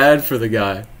feel bad for the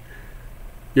guy.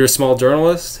 You're a small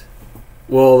journalist?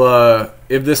 Well,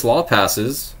 if this law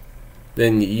passes,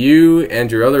 then you and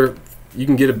you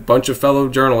can get a bunch of fellow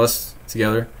journalists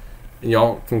together, and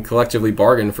y'all can collectively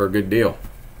bargain for a good deal.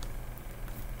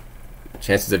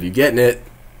 Chances of you getting it,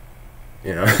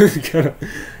 you know,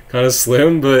 kind of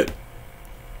slim, but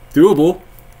doable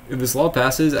if this law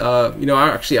passes. You know,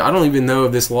 I don't even know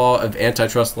if this law of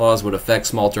antitrust laws would affect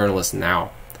small journalists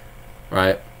now,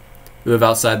 right? Who live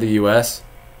outside the U.S.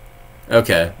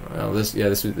 Okay, well, this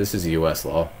is a U.S.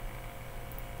 law.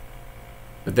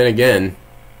 But then again,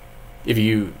 if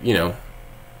you know,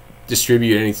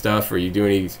 distribute any stuff or you do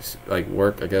any like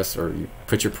work, I guess, or you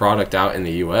put your product out in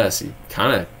the U.S., you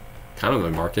kind of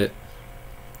the market.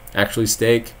 Actually,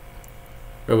 Steak,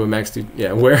 RoboMax,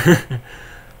 yeah, where?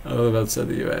 I live outside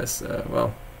the U.S.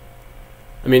 Well,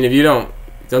 I mean, if you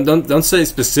don't say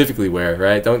specifically where,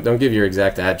 right? Don't give your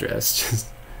exact address. Just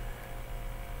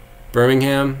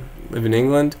Birmingham. Live in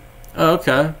England. Oh,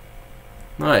 okay,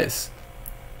 nice.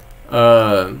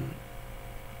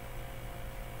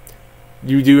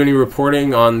 You do any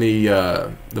reporting on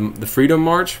the Freedom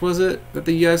March? Was it that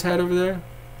you guys had over there?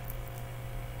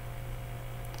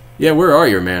 Yeah, where are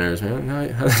your manners, man?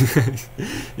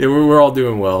 Yeah, we're all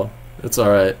doing well. That's all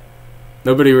right.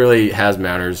 Nobody really has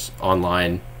manners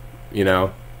online, you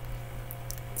know.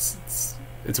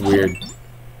 It's weird.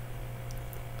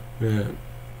 Yeah.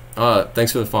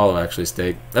 Thanks for the follow, actually,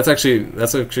 Steak. That's actually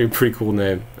a pretty cool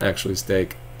name, actually,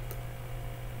 Steak.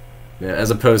 Yeah, as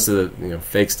opposed to the, you know,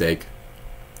 fake steak.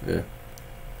 Yeah.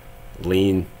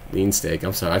 Lean steak.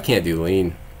 I'm sorry, I can't do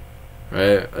lean.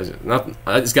 Right?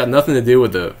 It's got nothing to do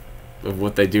with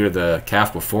what they do to the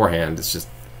calf beforehand. It's just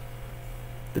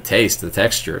the taste, the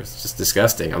texture. It's just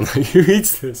disgusting. I'm like, who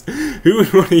eats this? Who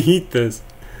would want to eat this?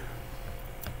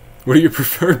 What are your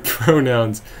preferred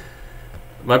pronouns?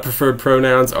 My preferred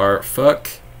pronouns are fuck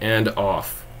and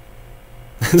off.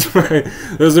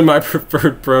 Those are my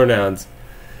preferred pronouns.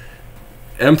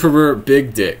 Emperor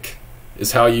Big Dick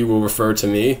is how you will refer to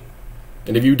me.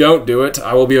 And if you don't do it,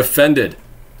 I will be offended.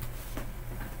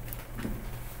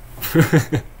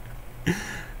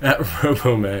 At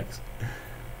RoboMax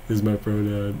is my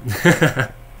pronoun.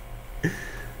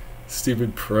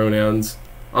 Stupid pronouns.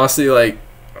 Honestly, like,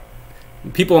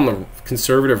 people on the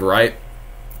conservative right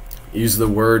use the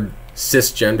word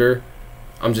cisgender.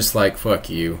 I'm just like, fuck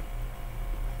you.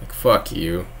 Like, fuck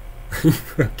you.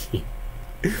 Fuck you.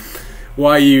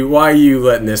 Why are you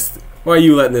letting this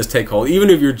take hold? Even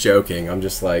if you're joking, I'm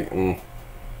just like, I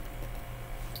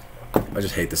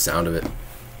just hate the sound of it.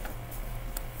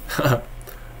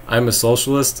 I'm a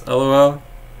socialist, lol.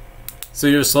 So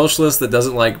you're a socialist that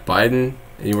doesn't like Biden,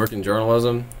 and you work in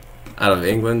journalism out of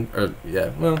England, or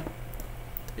yeah, well,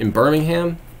 in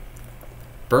Birmingham.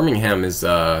 Birmingham is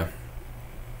that's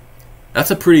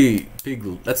a pretty big,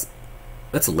 that's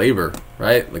Labor,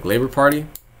 right? Like Labor Party.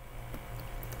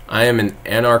 I am an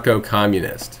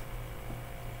anarcho-communist.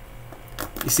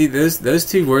 You see, those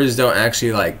two words don't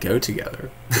actually like go together.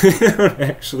 They don't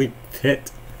actually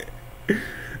fit.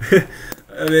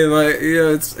 I mean, like, you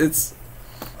know, it's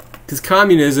because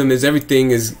communism is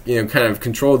everything is, you know, kind of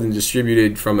controlled and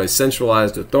distributed from a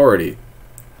centralized authority.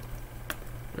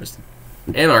 Whereas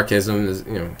anarchism is,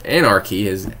 you know, anarchy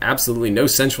has absolutely no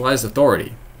centralized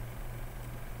authority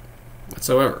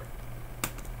whatsoever.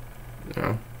 You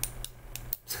know,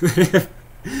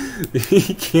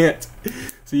 you can't.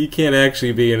 So you can't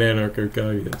actually be an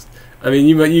anarcho-communist. I mean,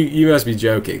 you must be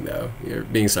joking though. You're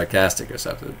being sarcastic or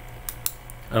something.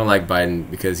 I don't like Biden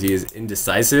because he is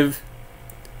indecisive.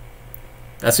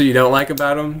 That's what you don't like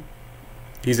about him?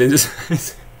 He's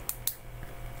indecisive.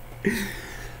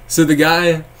 So the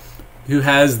guy who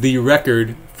has the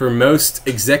record for most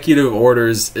executive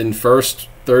orders in first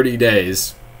 30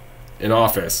 days in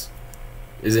office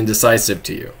is indecisive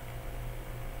to you.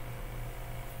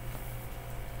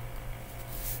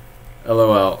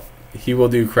 LOL. He will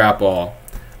do crap all.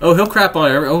 Oh, he'll crap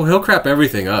on he'll crap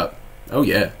everything up. Oh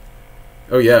yeah.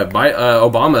 Oh yeah.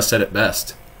 Obama said it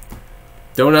best.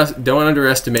 Don't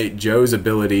underestimate Joe's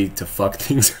ability to fuck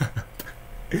things up.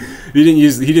 He didn't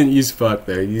use fuck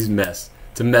there. He used mess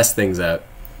to mess things up.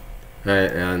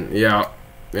 Right, and yeah.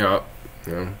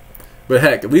 But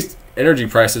heck, at least energy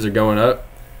prices are going up.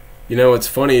 You know what's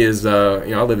funny is I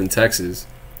live in Texas,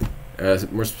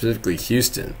 more specifically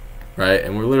Houston, right?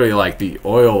 And we're literally like the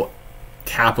oil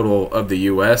capital of the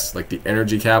U.S., like the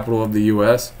energy capital of the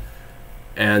U.S.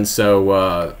 And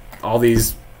so all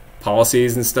these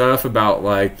policies and stuff about,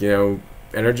 like, you know,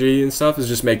 energy and stuff is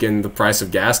just making the price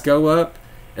of gas go up.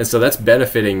 And so that's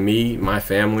benefiting me, my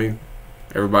family,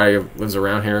 everybody who lives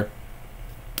around here.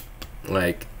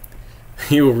 Like,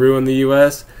 he will ruin the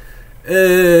U.S.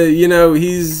 You know,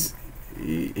 he'll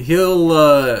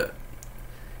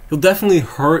definitely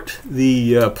hurt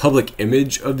the public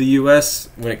image of the U.S.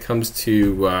 when it comes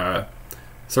to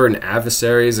certain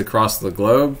adversaries across the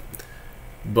globe.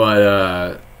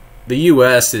 But the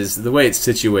U.S. is, the way it's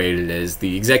situated is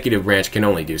the executive branch can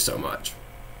only do so much,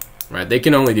 right? They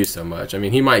can only do so much. I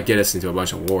mean, he might get us into a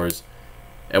bunch of wars,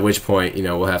 at which point, you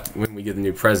know, we'll have to, when we get the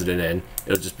new president in,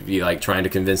 it'll just be like trying to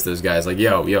convince those guys, like,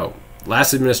 yo,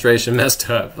 last administration messed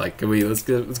up. Like, can we let's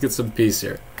get some peace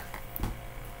here.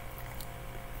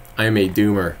 I am a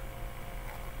doomer.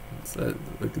 It's a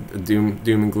doom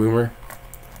and gloomer.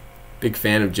 Big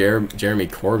fan of Jeremy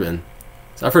Corbyn.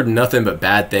 So I've heard nothing but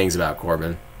bad things about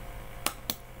Corbyn.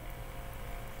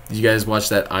 Did you guys watch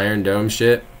that Iron Dome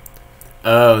shit?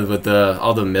 Oh, with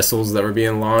all the missiles that were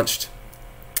being launched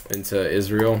into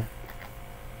Israel,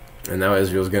 and now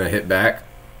Israel's gonna hit back.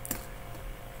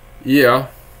 Yeah,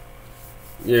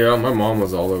 my mom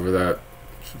was all over that,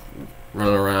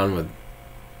 running around with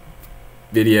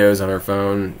videos on her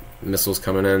phone, missiles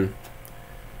coming in.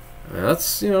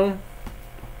 That's, you know,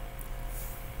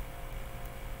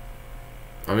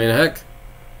 I mean, heck,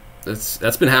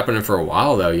 that's been happening for a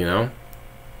while though, you know.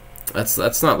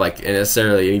 That's not like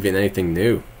necessarily even anything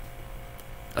new.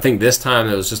 I think this time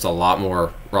it was just a lot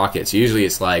more rockets. Usually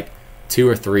it's like 2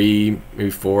 or 3, maybe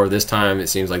 4. This time it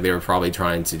seems like they were probably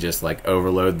trying to just like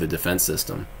overload the defense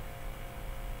system.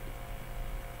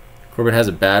 Corbyn has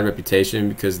a bad reputation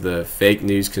because the fake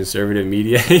news conservative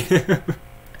media.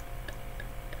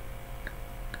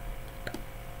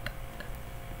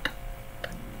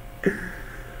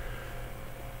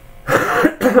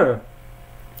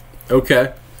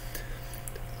 Okay.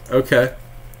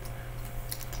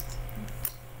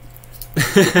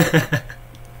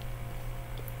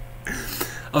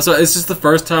 Also, it's just the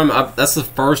first time that's the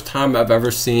first time I've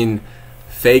ever seen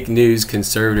fake news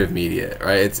conservative media,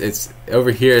 right? It's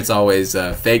over here it's always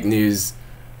fake news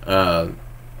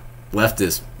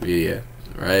leftist media,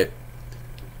 right?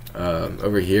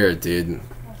 Over here, dude,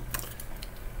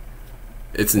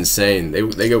 it's insane.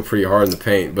 They go pretty hard in the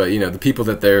paint, but the people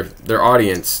that their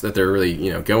audience that they're really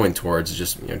going towards is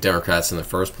just Democrats in the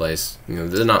first place.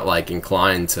 They're not like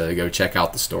inclined to go check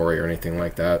out the story or anything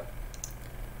like that.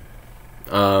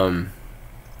 I'm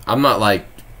not like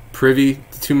privy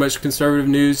to too much conservative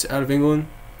news out of England.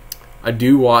 I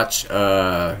do watch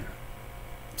Sargon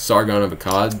of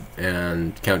Akkad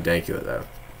and Count Dankula though.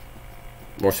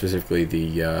 More specifically,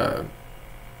 the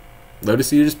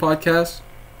Lotus Eaters podcast.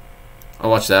 I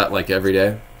watch that like every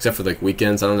day, except for like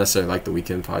weekends. I don't necessarily like the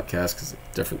weekend podcast because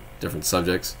different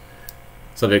subjects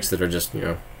that are just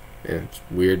it's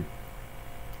weird,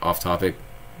 off topic.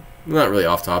 Not really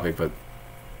off topic, but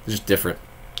they're just different.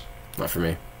 Not for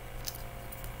me.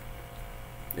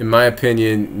 In my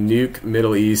opinion, nuke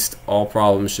Middle East, all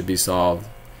problems should be solved.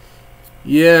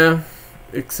 Yeah,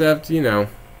 except then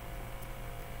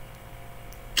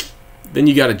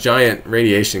you got a giant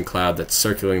radiation cloud that's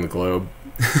circling the globe.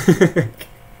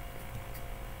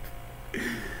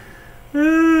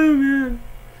 Oh man.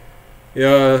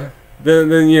 Yeah.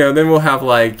 Then we'll have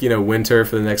like winter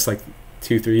for the next like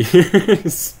 2-3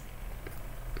 years.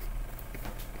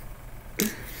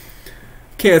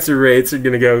 Cancer rates are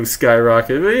gonna go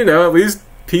skyrocket, but at least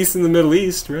peace in the Middle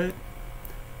East, right?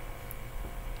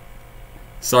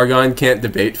 Sargon can't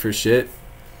debate for shit.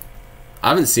 I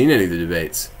haven't seen any of the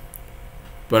debates,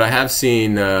 but I have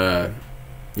seen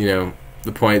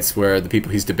the points where the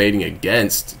people he's debating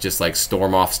against just like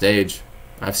storm off stage.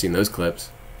 I've seen those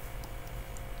clips.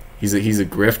 He's a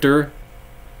grifter.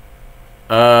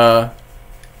 That's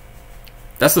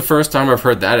the first time I've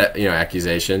heard that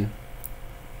accusation.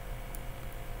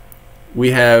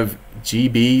 We have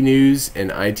GB News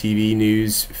and ITV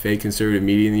News, fake conservative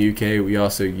media in the UK. We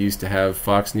also used to have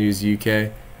Fox News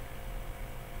UK.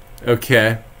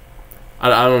 Okay.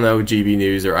 I don't know GB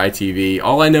News or ITV.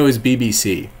 All I know is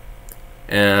BBC.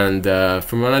 And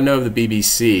from what I know of the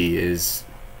BBC it's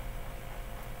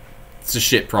a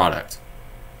shit product.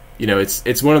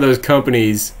 It's one of those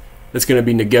companies that's going to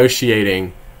be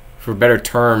negotiating for better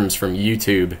terms from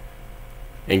YouTube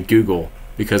and Google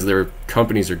because their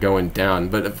companies are going down.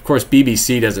 But of course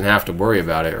BBC doesn't have to worry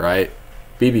about it, right?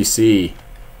 BBC,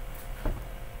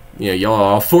 y'all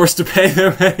are all forced to pay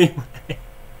them anyway.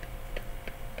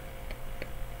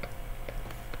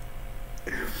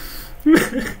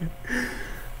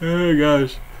 Oh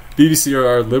gosh, BBC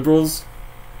are liberals.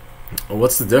 Well,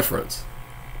 what's the difference?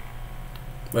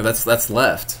 Like that's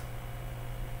left.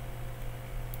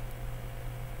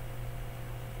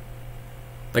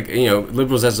 Like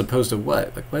liberals as opposed to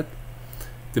what? Like what?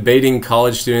 Debating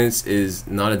college students is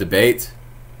not a debate.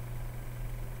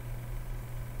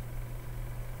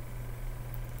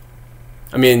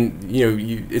 I mean,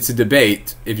 it's a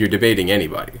debate if you're debating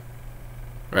anybody,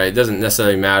 right? It doesn't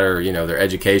necessarily matter, their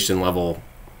education level.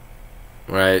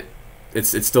 Right,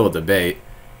 it's still a debate,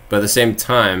 but at the same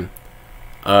time,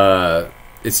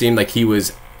 it seemed like he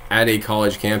was at a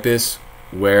college campus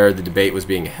where the debate was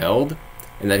being held,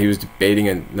 and that he was debating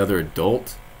another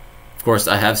adult. Of course,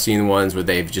 I have seen ones where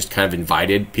they've just kind of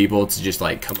invited people to just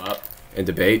like come up and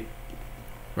debate,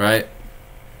 right?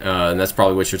 And that's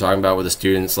probably what you're talking about with the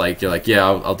students. Like you're like, yeah,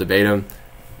 I'll debate them.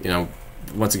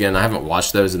 Once again, I haven't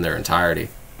watched those in their entirety,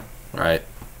 right?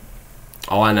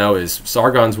 All I know is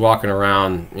Sargon's walking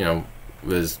around,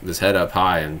 with his head up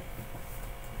high, and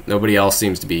nobody else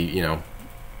seems to be,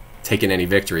 taking any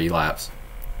victory laps.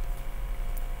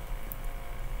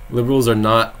 Liberals are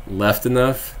not left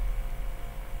enough.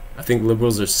 I think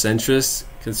liberals are centrist,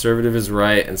 conservative is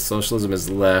right, and socialism is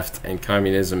left, and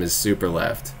communism is super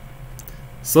left.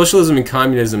 Socialism and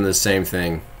communism are the same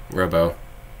thing, Robo.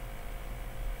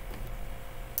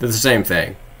 They're the same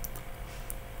thing.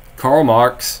 Karl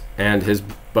Marx and his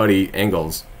buddy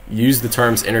Engels use the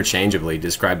terms interchangeably to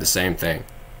describe the same thing.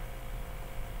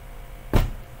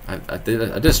 I did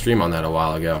a stream on that a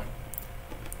while ago.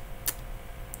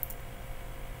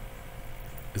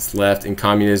 It's left, and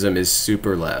communism is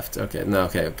super left. Okay, no,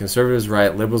 okay. Conservatives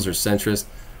right, liberals are centrist.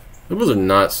 Liberals are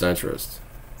not centrist.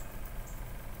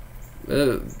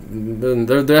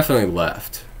 They're definitely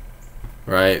left,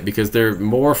 right? Because they're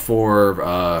more for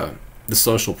the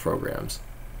social programs.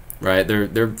 Right,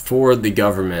 they're for the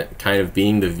government kind of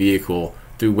being the vehicle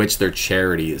through which their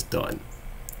charity is done.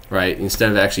 Right, instead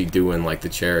of actually doing like the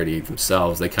charity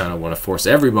themselves, they kind of want to force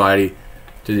everybody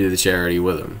to do the charity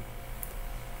with them.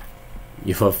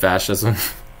 You love fascism?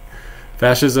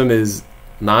 Fascism is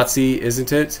Nazi,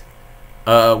 isn't it?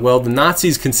 Well, the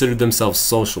Nazis considered themselves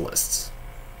socialists.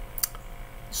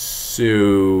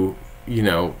 So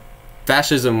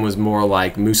fascism was more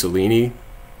like Mussolini,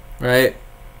 right?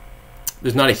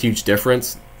 There's not a huge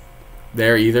difference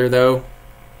there either, though.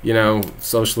 You know,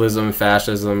 socialism,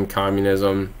 fascism,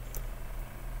 communism.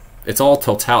 It's all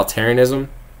totalitarianism.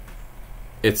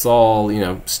 It's all, you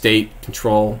know, state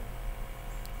control.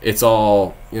 It's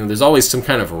all, you know, there's always some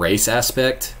kind of race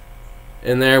aspect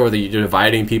in there, whether you're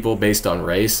dividing people based on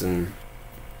race, and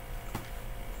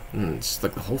it's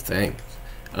like the whole thing.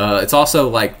 It's also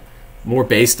like more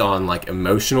based on like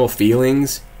emotional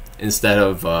feelings instead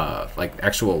of like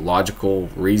actual logical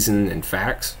reason and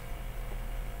facts.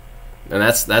 And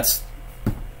that's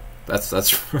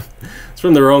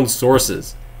from their own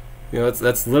sources. You know,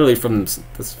 that's literally from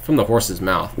the horse's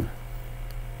mouth.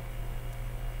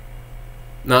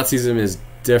 Nazism is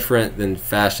different than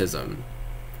fascism.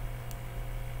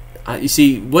 You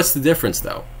see, what's the difference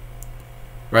though?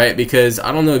 Right? Because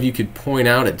I don't know if you could point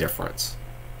out a difference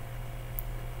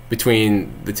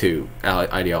between the two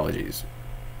ideologies.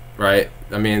 Right?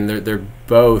 I mean, they're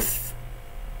both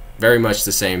very much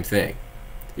the same thing.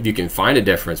 If you can find a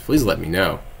difference, please let me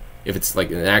know. If it's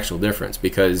like an actual difference,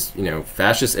 because, you know,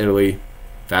 fascist Italy,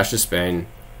 fascist Spain,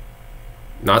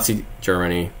 Nazi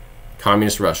Germany,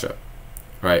 communist Russia,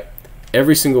 right?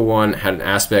 Every single one had an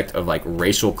aspect of like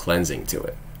racial cleansing to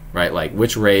it, right? Like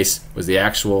which race was the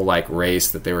actual like race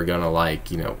that they were gonna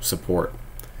like, you know, support.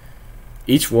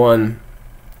 Each one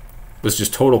was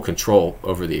just total control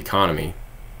over the economy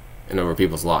and over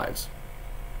people's lives,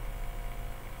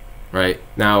 right?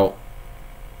 Now,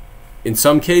 in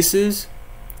some cases,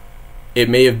 it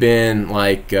may have been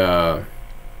like kind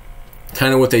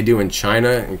of what they do in China,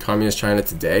 in communist China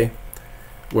today,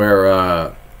 where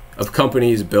a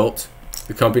company is built,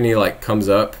 the company like comes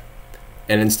up,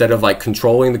 and instead of like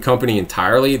controlling the company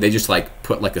entirely, they just like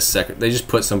put like they just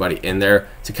put somebody in there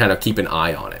to kind of keep an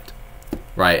eye on it,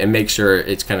 right, and make sure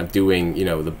it's kind of doing, you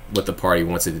know, what the party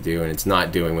wants it to do, and it's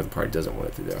not doing what the party doesn't want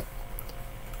it to do.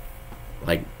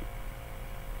 Like,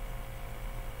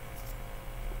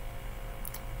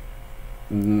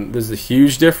 there's a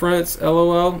huge difference,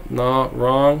 LOL. Not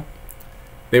wrong.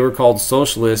 They were called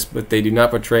socialists, but they do not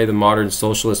portray the modern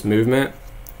socialist movement.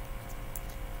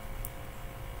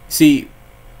 See,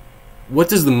 what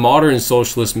does the modern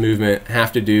socialist movement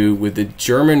have to do with the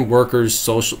German workers'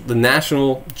 the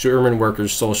National German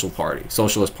Workers'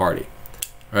 Socialist Party,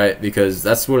 right? Because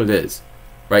that's what it is,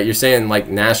 right? You're saying like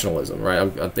nationalism, right?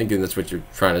 I'm thinking that's what you're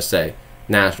trying to say,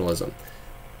 nationalism.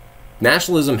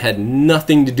 Nationalism had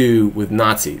nothing to do with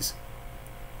Nazis.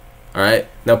 All right?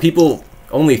 Now, people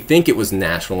only think it was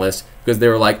nationalist because they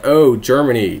were like, oh,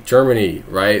 Germany,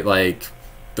 right? Like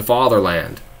the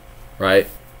fatherland, right?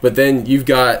 But then you've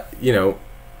got, you know,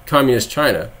 communist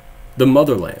China, the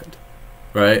motherland,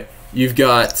 right? You've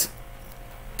got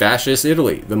fascist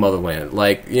Italy, the motherland.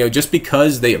 Like, you know, just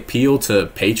because they appeal to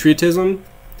patriotism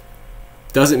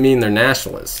doesn't mean they're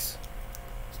nationalists,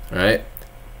 right?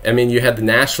 I mean, you had the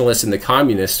nationalists and the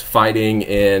communists fighting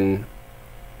in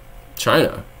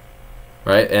China,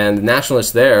 right? And the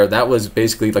nationalists there, that was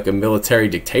basically like a military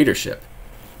dictatorship,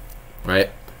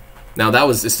 right? Now, that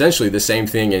was essentially the same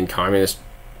thing in communist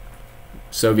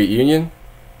Soviet Union,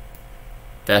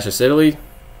 fascist Italy,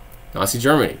 Nazi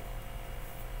Germany.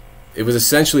 It was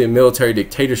essentially a military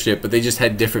dictatorship, but they just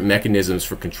had different mechanisms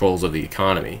for controls of the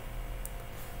economy.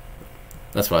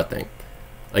 That's what I think.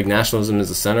 Like, nationalism is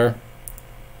the center,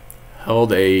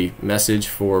 held a message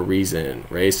for reason,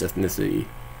 race, ethnicity.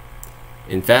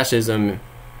 In fascism,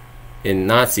 in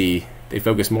Nazi, they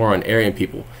focus more on Aryan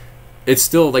people. It's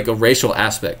still like a racial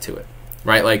aspect to it,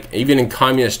 right? Like, even in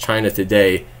communist China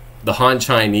today, the Han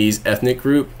Chinese ethnic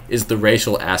group is the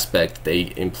racial aspect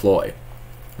they employ,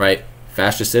 right?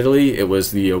 Fascist Italy, it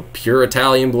was the pure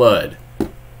Italian blood.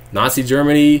 Nazi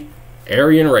Germany,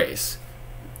 Aryan race.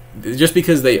 Just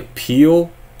because they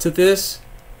appeal to this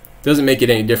doesn't make it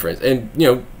any difference. And, you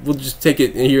know, we'll just take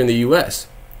it here in the U.S.,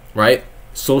 right?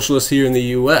 Socialists here in the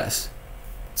U.S.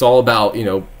 It's all about, you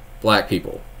know, black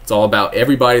people. It's all about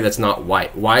everybody that's not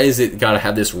white. Why is it got to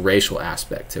have this racial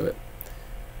aspect to it?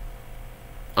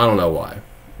 I don't know why.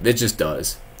 It just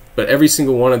does. But every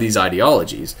single one of these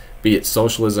ideologies, be it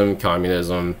socialism,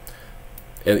 communism,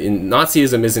 and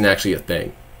Nazism isn't actually a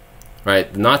thing,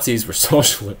 right? The Nazis were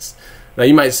socialists. Now,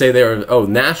 you might say they were,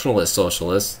 nationalist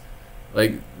socialists.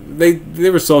 Like, they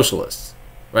were socialists,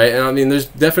 right? And I mean, there's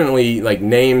definitely, like,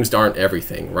 names aren't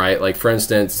everything, right? Like, for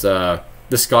instance, the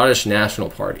Scottish National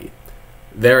Party,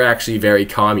 they're actually very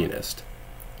communist,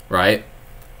 right?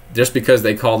 Just because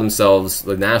they call themselves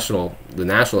the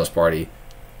Nationalist Party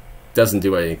doesn't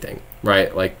do anything,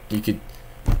 right? Like, you could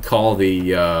call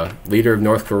the leader of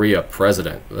North Korea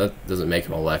president. That doesn't make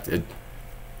him elected.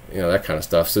 You know, that kind of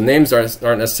stuff. So names aren't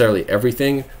necessarily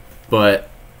everything, but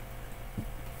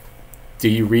do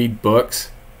you read books?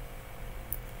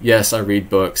 Yes, I read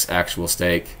books, actual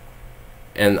stake.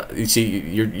 And you see,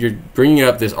 you're bringing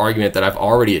up this argument that I've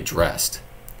already addressed.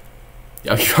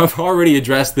 I've already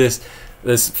addressed this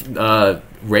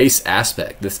race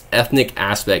aspect, this ethnic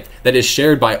aspect that is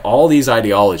shared by all these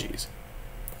ideologies,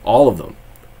 all of them.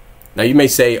 Now you may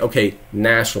say, okay,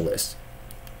 nationalist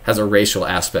has a racial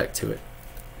aspect to it.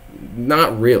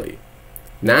 Not really.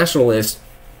 Nationalist,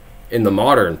 in the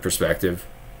modern perspective,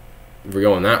 if we're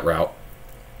going that route,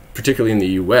 particularly in the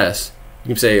U.S., you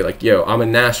can say, like, yo, I'm a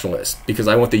nationalist because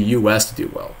I want the U.S. to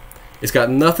do well. It's got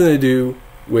nothing to do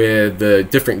with the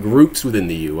different groups within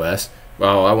the U.S.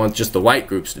 Well, I want just the white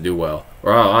groups to do well,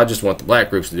 or oh, I just want the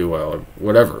black groups to do well, or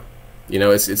whatever. You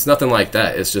know, it's nothing like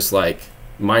that. It's just like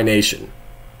my nation,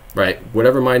 right?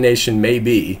 Whatever my nation may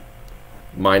be,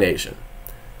 my nation.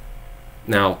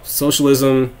 Now,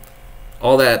 socialism,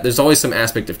 all that, there's always some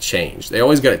aspect of change. They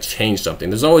always got to change something.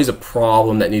 There's always a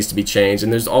problem that needs to be changed,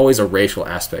 and there's always a racial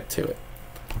aspect to it,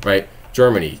 right?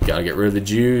 Germany, got to get rid of the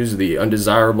Jews, the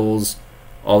undesirables,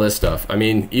 all this stuff. I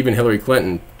mean, even Hillary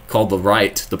Clinton called the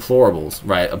right deplorables,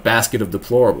 right? A basket of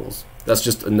deplorables. That's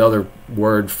just another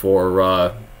word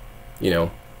for, you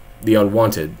know, the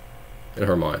unwanted in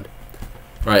her mind,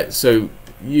 right? So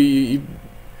you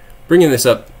bringing this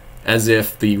up as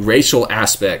if the racial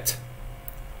aspect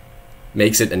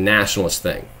makes it a nationalist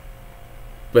thing.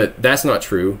 But that's not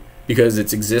true, because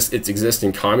it exists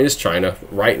in communist China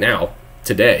right now,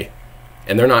 today,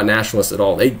 and they're not nationalists at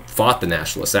all. They fought the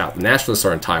nationalists out. The nationalists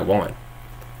are in Taiwan.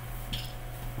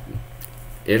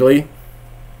 Italy,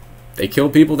 they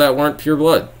killed people that weren't pure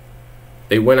blood.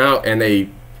 They went out and they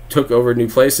took over new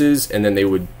places, and then they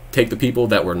would take the people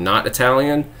that were not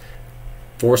Italian,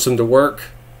 force them to work,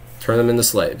 turn them into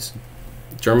slaves.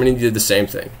 Germany did the same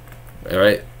thing. All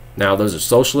right? Now, those are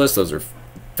socialists, those are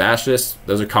fascists,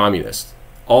 those are communists.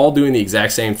 All doing the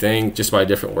exact same thing, just by a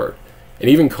different word. And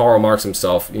even Karl Marx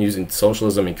himself using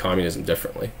socialism and communism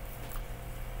differently.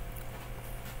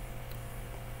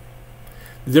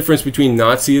 The difference between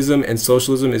Nazism and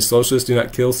socialism is socialists do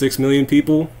not kill 6 million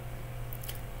people.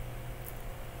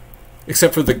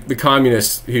 Except for the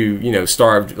communists who, you know,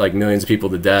 starved like millions of people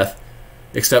to death.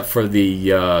 Except for the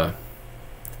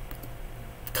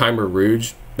Khmer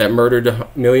Rouge that murdered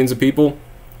millions of people.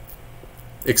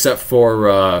 Except for,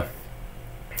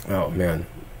 oh man,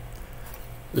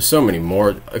 there's so many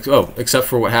more. Oh, except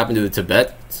for what happened to the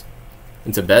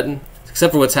Tibetan.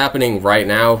 Except for what's happening right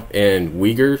now in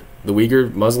the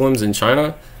Uyghur Muslims in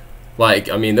China. Like,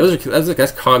 I mean,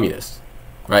 that's communist,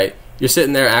 right? You're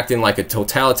sitting there acting like a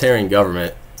totalitarian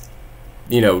government,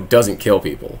 you know, doesn't kill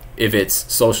people if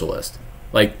it's socialist.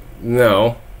 Like,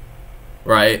 no,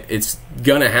 right? It's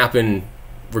gonna happen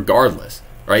regardless,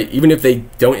 right? Even if they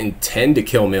don't intend to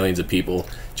kill millions of people,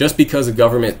 just because the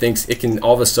government thinks it can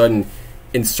all of a sudden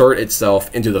insert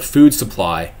itself into the food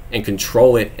supply and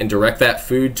control it and direct that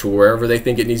food to wherever they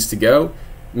think it needs to go,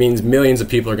 means millions of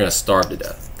people are going to starve to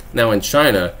death. Now in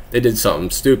China, they did something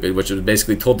stupid, which was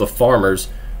basically told the farmers,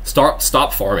 stop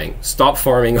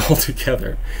farming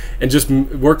altogether, and just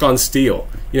work on steel.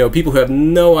 You know, people who have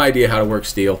no idea how to work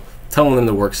steel, telling them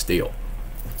to work steel.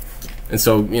 And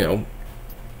so, you know,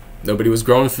 nobody was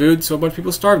growing food, so a bunch of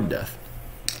people starved to death.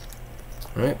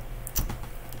 Right?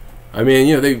 I mean,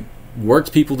 you know, they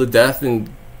worked people to death in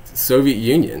the Soviet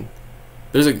Union.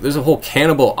 There's a whole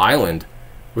cannibal island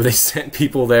where they sent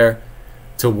people there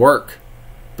to work,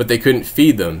 but they couldn't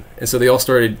feed them, and so they all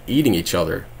started eating each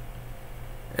other.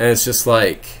 And it's just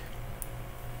like,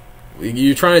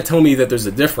 you're trying to tell me that there's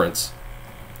a difference.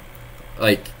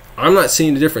 Like, I'm not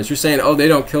seeing the difference. You're saying, oh, they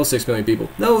don't kill 6 million people.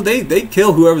 No, they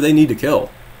kill whoever they need to kill.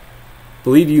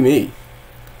 Believe you me.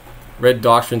 Read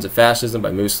Doctrines of Fascism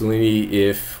by Mussolini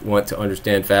if you want to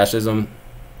understand fascism.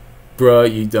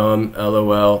 Bruh, you dumb,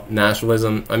 LOL,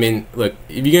 nationalism. I mean, look,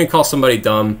 if you're going to call somebody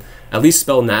dumb, at least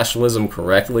spell nationalism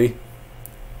correctly.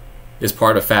 Is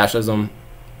part of fascism,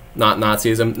 not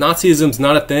Nazism. Nazism's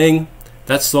not a thing.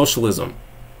 That's socialism.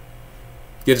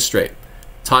 Get it straight.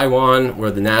 Taiwan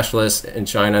were the nationalists, and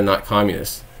China, not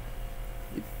communists.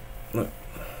 Look,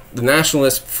 the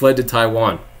nationalists fled to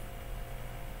Taiwan.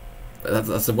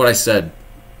 That's what I said.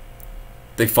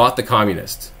 They fought the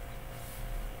communists.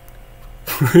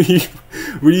 Where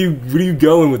are you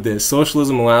going with this?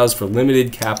 Socialism allows for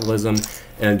limited capitalism,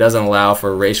 and it doesn't allow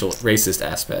for a racist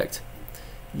aspect.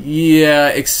 Yeah,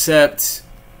 except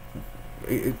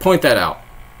point that out.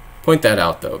 Point that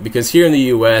out, though, because here in the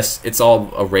U.S., it's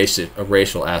all a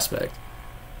racial aspect.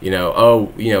 You know,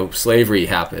 oh, you know, slavery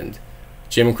happened,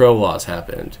 Jim Crow laws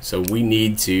happened, so we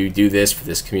need to do this for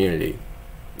this community.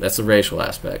 That's a racial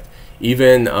aspect.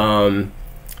 Even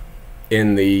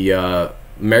in the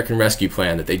American Rescue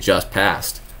Plan that they just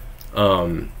passed,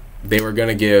 they were going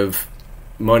to give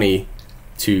money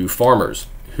to farmers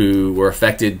who were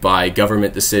affected by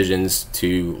government decisions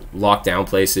to lock down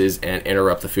places and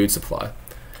interrupt the food supply.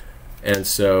 And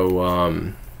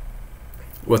so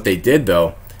what they did,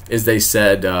 though, is they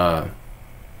said,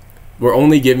 we're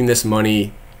only giving this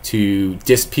money to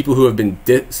people who have been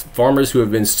farmers who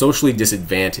have been socially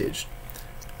disadvantaged,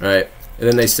 right? And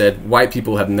then they said white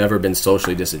people have never been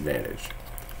socially disadvantaged,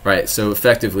 right? So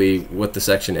effectively, what the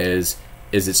section is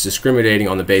it's discriminating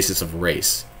on the basis of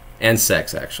race and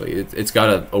sex. Actually, it's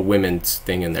got a women's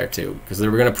thing in there too, because they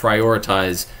were going to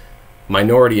prioritize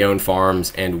minority-owned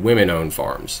farms and women-owned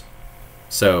farms.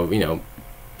 So, you know,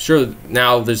 sure,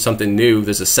 now there's something new.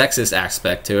 There's a sexist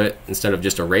aspect to it instead of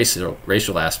just a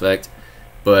racial aspect.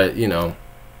 But, you know,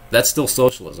 that's still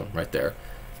socialism right there.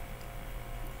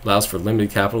 Allows for limited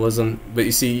capitalism. But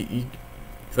you see,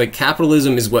 like,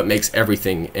 capitalism is what makes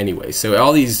everything anyway. So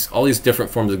all these different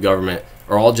forms of government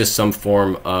are all just some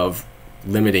form of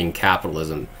limiting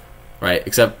capitalism, right?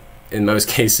 Except in most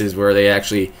cases where they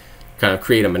actually kind of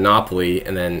create a monopoly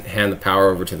and then hand the power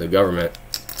over to the government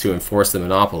to enforce the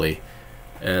monopoly.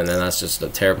 And then that's just a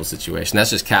terrible situation.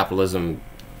 That's just capitalism.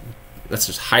 That's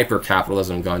just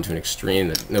hyper-capitalism gone to an extreme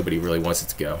that nobody really wants it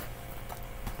to go.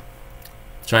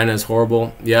 China is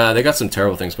horrible. Yeah, they got some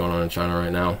terrible things going on in China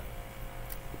right now.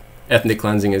 Ethnic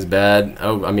cleansing is bad.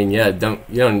 Oh, I mean, yeah, you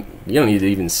don't need to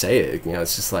even say it. You know,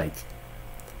 it's just like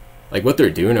what they're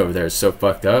doing over there is so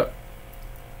fucked up.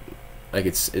 Like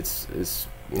it's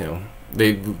you know,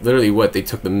 they literally they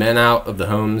took the men out of the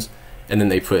homes and then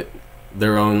they put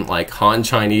their own like Han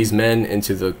Chinese men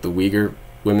into the Uyghur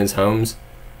women's homes,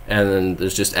 and then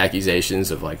there's just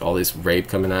accusations of like all this rape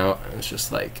coming out, and it's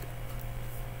just like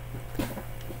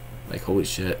holy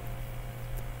shit,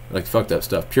 like fucked up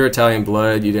stuff. Pure Italian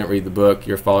blood. You didn't read the book.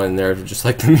 You're following the narrative just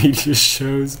like the media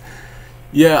shows.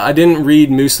 Yeah, I didn't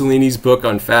read Mussolini's book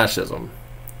on fascism,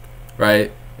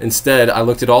 right? Instead, I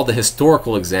looked at all the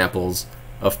historical examples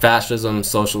of fascism,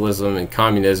 socialism, and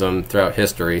communism throughout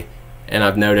history, and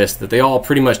I've noticed that they all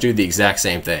pretty much do the exact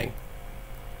same thing.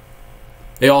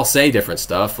 They all say different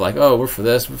stuff, like, oh, we're for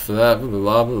this, we're for that, blah, blah,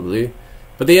 blah, blah, blah.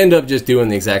 But they end up just doing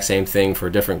the exact same thing for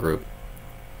a different group.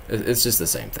 It's just the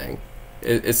same thing.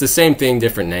 It's the same thing,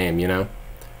 different name, you know?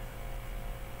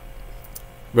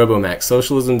 Robomax,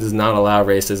 socialism does not allow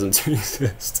racism to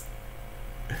exist.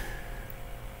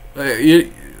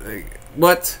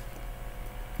 What?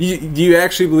 Do you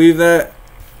actually believe that?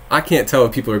 I can't tell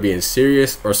if people are being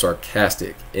serious or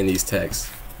sarcastic in these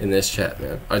texts, in this chat,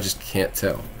 man. I just can't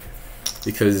tell.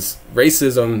 Because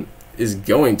racism is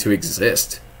going to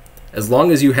exist. As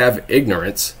long as you have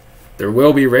ignorance, there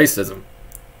will be racism.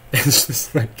 It's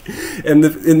just like, and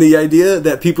the idea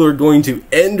that people are going to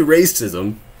end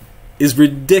racism is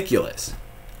ridiculous.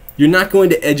 You're not going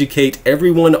to educate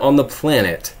everyone on the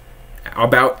planet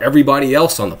about everybody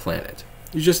else on the planet.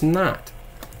 You're just not.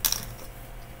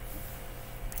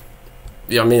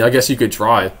 Yeah, I mean, I guess you could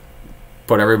try.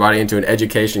 Put everybody into an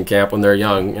education camp when they're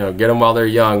young. You know, get them while they're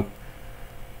young.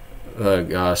 Oh,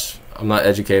 gosh. I'm not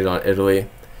educated on Italy.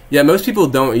 Yeah, most people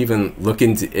don't even look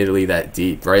into Italy that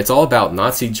deep, right? It's all about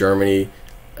Nazi Germany,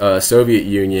 Soviet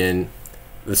Union,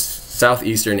 the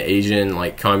Southeastern Asian,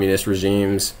 like, communist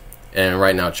regimes, and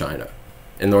right now China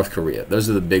and North Korea. Those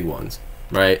are the big ones,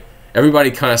 right? Everybody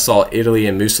kind of saw Italy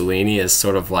and Mussolini as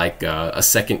sort of like a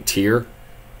second-tier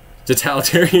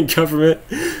totalitarian government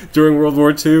during World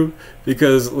War II,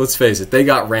 because let's face it, they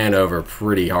got ran over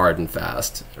pretty hard and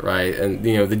fast, right? And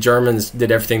you know, the Germans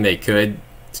did everything they could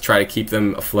to try to keep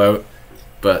them afloat,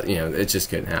 but you know, it just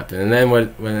couldn't happen. And then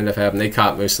what ended up happening, they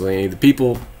caught Mussolini. The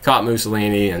people caught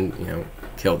Mussolini and, you know,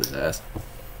 killed his ass.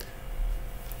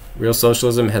 Real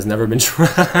socialism has never been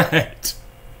tried.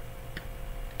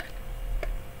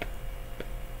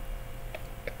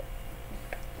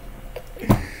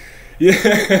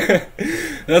 Yeah,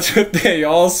 that's what they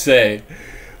all say.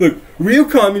 Look, real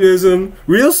communism,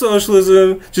 real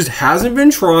socialism just hasn't been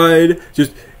tried.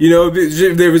 Just, you know,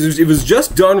 it was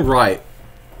just done right.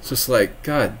 It's just like,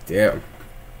 god damn.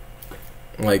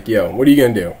 Like, yo, what are you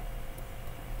gonna do?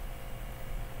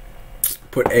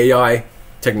 Put AI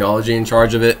technology in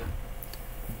charge of it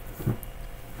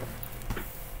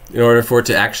in order for it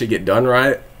to actually get done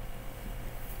right?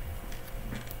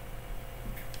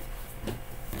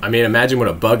 I mean, imagine what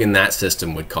a bug in that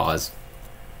system would cause.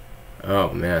 Oh,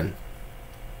 man.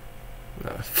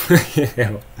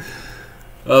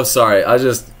 Oh, sorry.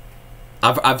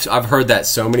 I've heard that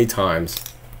so many times.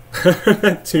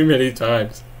 Too many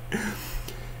times.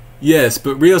 Yes,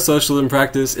 but real socialism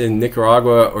practice in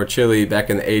Nicaragua or Chile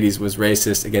back in the 80s was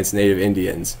racist against native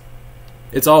Indians.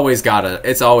 It's always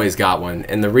got one.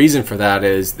 And the reason for that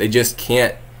is they just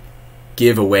can't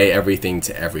give away everything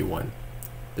to everyone.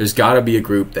 There's got to be a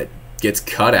group that gets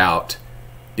cut out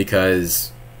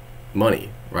because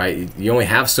money, right? You only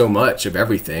have so much of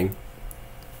everything.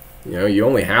 You know, you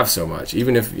only have so much.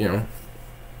 Even if, you know,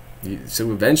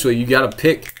 so eventually you got to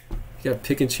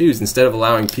pick and choose instead of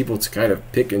allowing people to kind of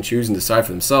pick and choose and decide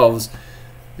for themselves.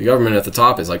 The government at the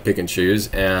top is like pick and choose,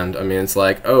 and I mean, it's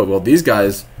like, oh, well, these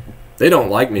guys, they don't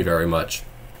like me very much.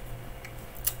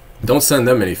 Don't send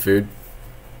them any food.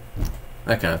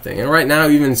 That kind of thing. And right now,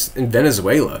 even in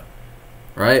Venezuela,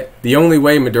 right, the only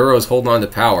way Maduro is holding on to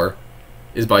power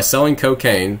is by selling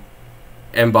cocaine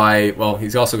and by, well,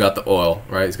 he's also got the oil,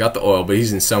 right? He's got the oil, but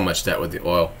he's in so much debt with the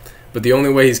oil. But the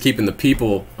only way he's keeping the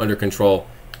people under control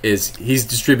is he's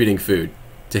distributing food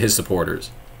to his supporters.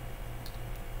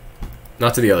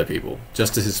 Not to the other people,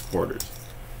 just to his supporters.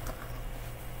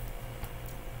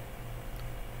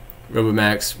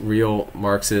 Robomax, real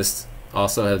Marxist,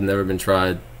 also has never been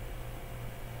tried.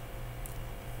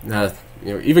 You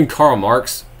know, even Karl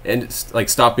Marx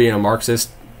stopped being a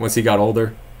Marxist once he got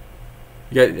older.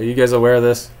 Are you guys aware of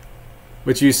this?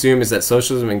 What you assume is that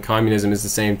socialism and communism is the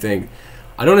same thing.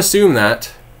 I don't assume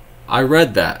that. I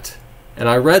read that. And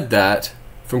I read that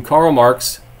from Karl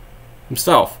Marx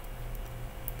himself,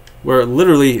 where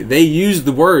literally they use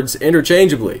the words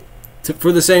interchangeably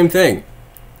for the same thing.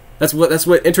 That's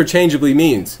what interchangeably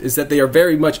means, is that they are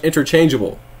very much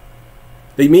interchangeable.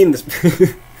 They mean this.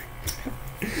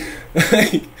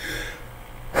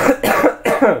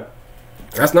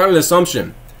 That's not an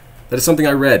assumption. That is something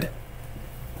I read.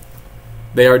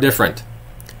 They are different.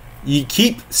 You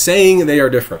keep saying they are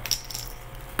different.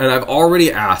 And I've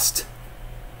already asked,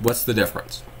 what's the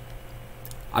difference?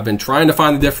 I've been trying to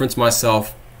find the difference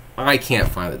myself. I can't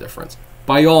find the difference.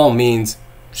 By all means,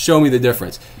 show me the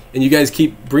difference. And you guys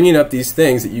keep bringing up these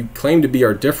things that you claim to be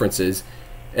our differences,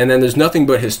 and then there's nothing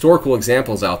but historical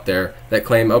examples out there that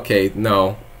claim, okay,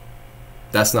 no,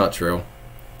 that's not true.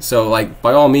 So, like,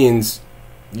 by all means,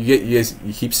 you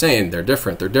keep saying they're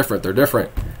different, they're different, they're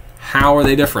different. How are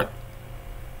they different?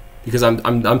 Because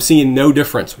I'm seeing no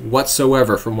difference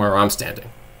whatsoever from where I'm standing.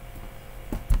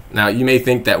 Now, you may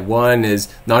think that one is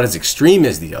not as extreme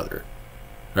as the other,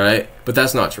 right? But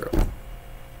that's not true.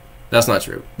 That's not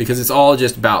true. Because it's all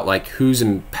just about, like, who's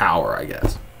in power, I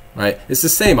guess, right? It's the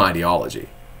same ideology.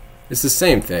 It's the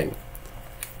same thing.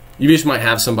 You just might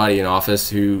have somebody in office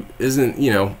who isn't,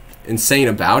 you know, insane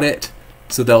about it,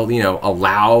 so they'll, you know,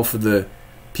 allow for the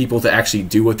people to actually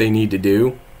do what they need to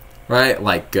do, right?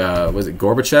 Like, was it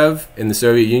Gorbachev in the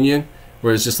Soviet Union,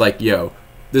 where it's just like, yo,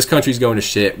 this country's going to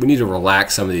shit. We need to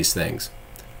relax some of these things.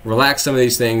 Relax some of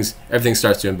these things, everything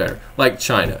starts doing better. Like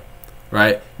China,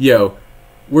 right? Yo,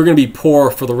 we're going to be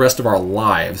poor for the rest of our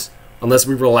lives unless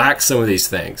we relax some of these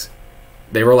things.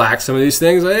 They relax some of these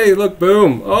things. Hey, look,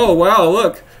 boom. Oh, wow,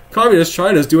 look. Communist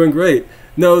China's doing great.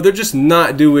 No, they're just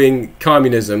not doing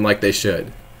communism like they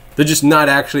should. They're just not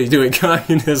actually doing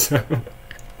communism.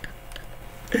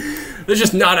 They're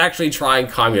just not actually trying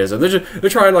communism. They're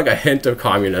trying like a hint of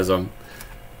communism.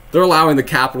 They're allowing the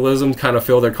capitalism to kind of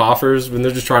fill their coffers, and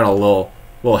they're just trying a little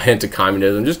hint of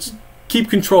communism. Just keep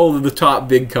control of the top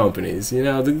big companies, you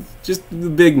know, just the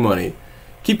big money.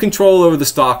 Keep control over the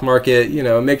stock market, you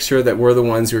know, make sure that we're the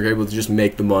ones who are able to just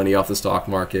make the money off the stock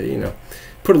market, you know.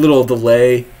 Put a little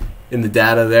delay in the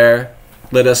data there.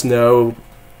 Let us know,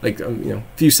 like, you know,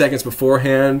 a few seconds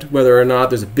beforehand whether or not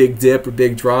there's a big dip or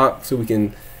big drop, so we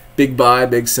can big buy,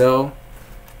 big sell.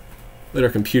 Let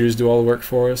our computers do all the work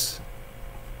for us.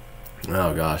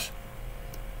 Oh, gosh.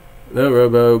 No,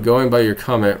 Robo, going by your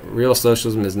comment, real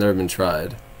socialism has never been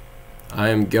tried. I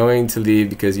am going to leave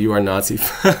because you are Nazi.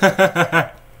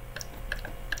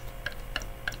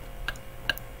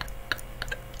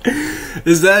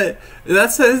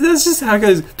 That's just how it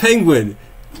goes. Penguin,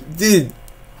 dude,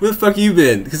 where the fuck you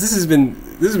been? Because this has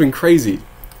been crazy.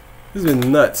 This has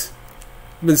been nuts.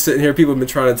 I've been sitting here. People have been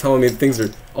trying to tell me things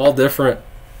are all different.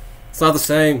 It's not the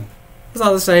same. It's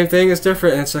not the same thing. It's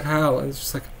different. And it's like, how? And it's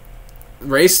just like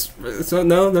race. It's not,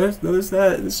 no, there's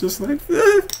that. It's just like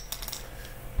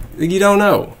you don't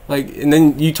know. Like, and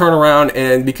then you turn around,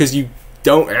 and because you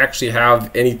don't actually have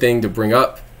anything to bring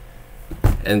up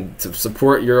and to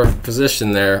support your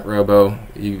position there, Robo,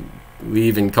 you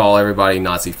leave and call everybody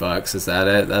Nazi fucks. Is that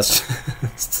it? That's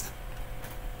just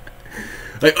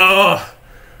like,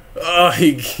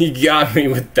 he got me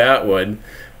with that one.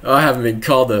 Oh, I haven't been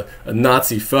called a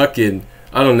Nazi fuck in,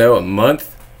 I don't know, a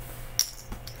month.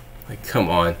 Like, come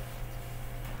on.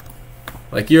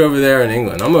 Like, you're over there in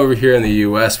England. I'm over here in the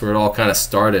U.S. where it all kind of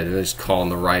started, and they're just calling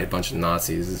the right a bunch of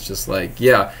Nazis. It's just like,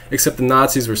 yeah, except the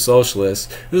Nazis were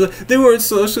socialists. They weren't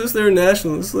socialists, they were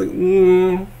nationalists. Like,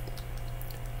 I'm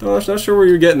not sure where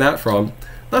you're getting that from.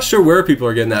 Not sure where people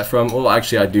are getting that from. Well,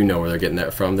 actually, I do know where they're getting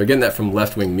that from. They're getting that from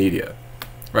left-wing media,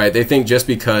 right? They think just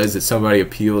because that somebody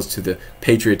appeals to the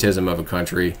patriotism of a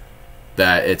country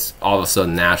that it's all of a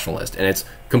sudden nationalist, and it's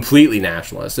completely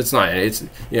nationalist. It's not. It's,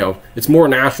 you know, it's more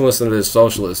nationalist than it is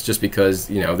socialist, just because,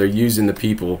 you know, they're using the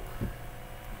people,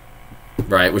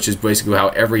 right? Which is basically how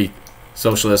every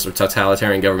socialist or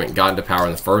totalitarian government got into power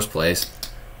in the first place,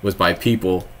 was by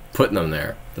people putting them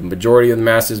there. The majority of the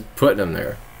masses putting them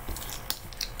there.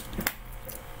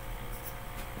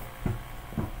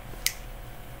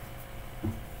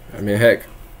 I mean, heck,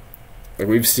 like,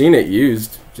 we've seen it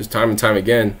used just time and time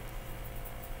again.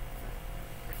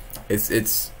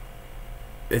 It's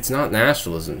not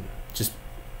nationalism. Just,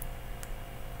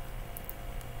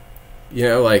 you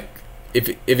know, like,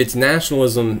 if it's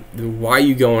nationalism, then why are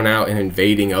you going out and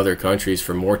invading other countries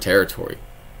for more territory?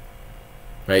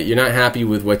 Right? You're not happy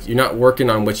with what, you're not working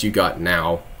on what you got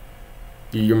now.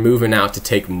 You're moving out to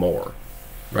take more.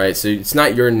 Right? So it's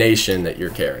not your nation that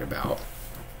you're caring about.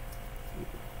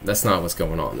 That's not what's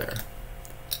going on there.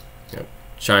 You know,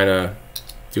 China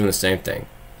doing the same thing.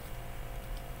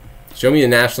 Show me a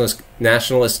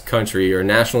nationalist country or a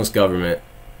nationalist government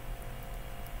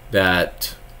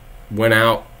that went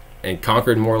out and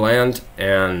conquered more land,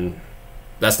 and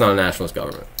that's not a nationalist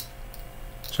government.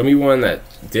 Show me one that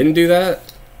didn't do that.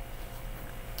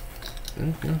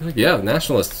 Yeah,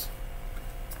 nationalists.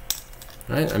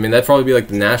 Right? I mean, that'd probably be like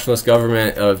the nationalist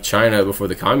government of China before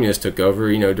the communists took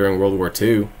over, you know, during World War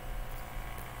II.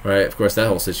 Right? Of course, that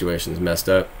whole situation's messed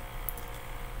up.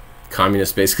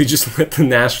 Communists basically just let the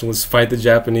nationalists fight the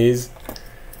Japanese.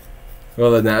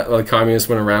 Well, the communists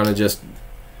went around and just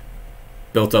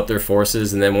built up their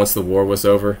forces, and then once the war was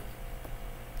over,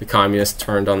 the communists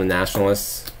turned on the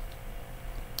nationalists,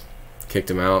 kicked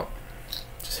them out,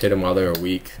 just hit them while they were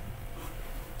weak.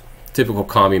 Typical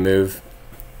commie move.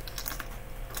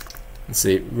 Let's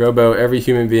see. Robo, every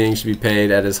human being should be paid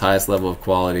at his highest level of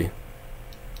quality.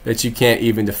 Bet you can't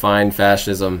even define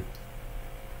fascism.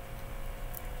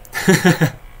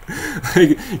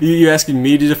 Like, you asking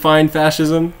me to define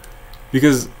fascism?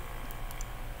 Because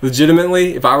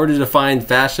legitimately, if I were to define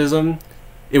fascism,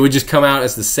 it would just come out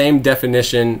as the same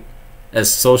definition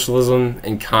as socialism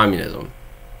and communism.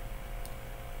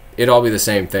 It'd all be the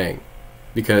same thing,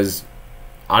 because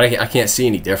I can't see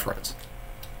any difference.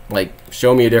 Like,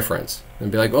 show me a difference.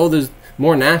 And be like, oh, there's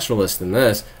more nationalists than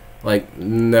this. Like,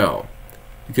 no.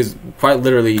 Because quite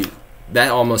literally,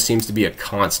 that almost seems to be a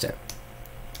constant.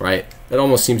 Right? That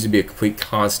almost seems to be a complete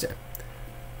constant.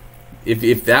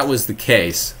 If that was the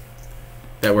case,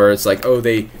 that where it's like, oh,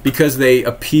 because they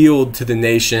appealed to the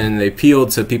nation, they appealed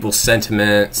to people's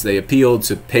sentiments, they appealed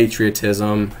to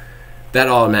patriotism, that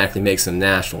automatically makes them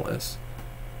nationalists.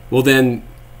 Well, then,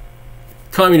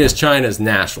 communist China is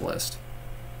nationalist.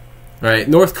 Right?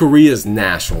 North Korea is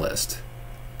nationalist.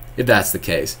 If that's the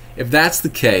case. If that's the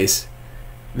case,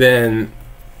 then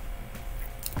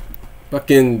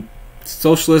fucking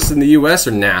socialists in the U.S.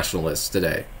 are nationalists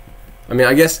today. I mean,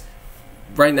 I guess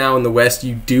right now in the West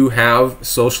you do have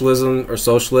socialism or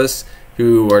socialists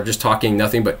who are just talking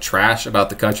nothing but trash about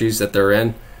the countries that they're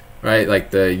in, right? Like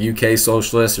the UK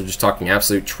socialists are just talking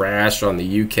absolute trash on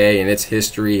the UK and its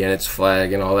history and its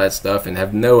flag and all that stuff, and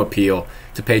have no appeal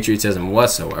to patriotism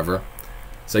whatsoever.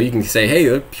 So you can say, hey,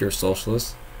 they're pure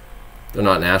socialists. They're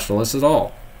not nationalists at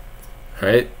all,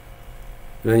 right?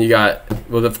 And then you got,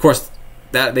 well, of course,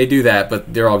 that they do that,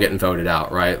 but they're all getting voted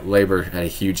out, right? Labor had a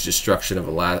huge destruction of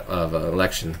an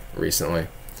election recently.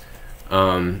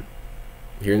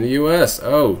 Here in the U.S.,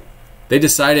 they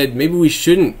decided maybe we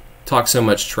shouldn't talk so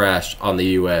much trash on the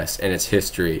U.S. and its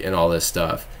history and all this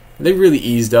stuff. They really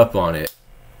eased up on it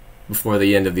before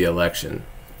the end of the election.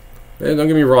 Don't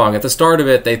get me wrong, at the start of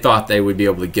it, they thought they would be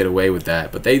able to get away with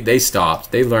that, but they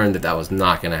stopped. They learned that was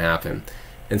not going to happen.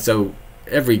 And so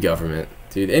every government,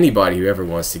 dude, anybody who ever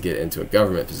wants to get into a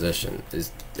government position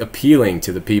is appealing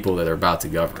to the people that are about to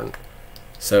govern.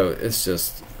 So it's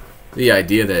just the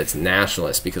idea that it's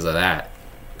nationalist because of that.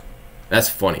 That's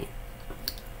funny.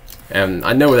 And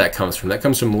I know where that comes from. That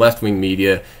comes from left-wing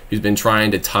media who's been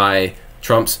trying to tie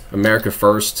Trump's America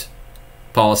First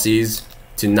policies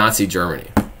to Nazi Germany.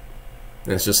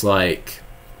 And it's just like,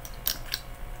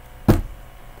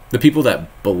 the people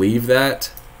that believe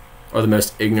that are the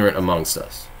most ignorant amongst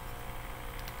us.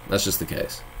 That's just the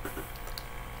case.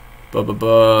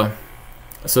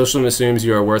 Socialism assumes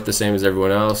you are worth the same as everyone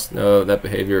else. No, that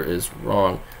behavior is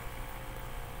wrong.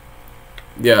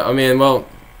 Yeah, I mean, well,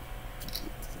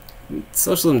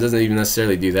 socialism doesn't even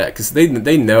necessarily do that because they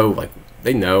know, like,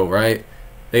 they know, right?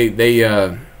 They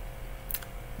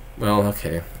well,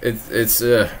 okay,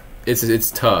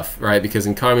 it's tough, right? Because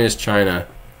in communist China,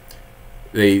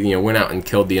 they went out and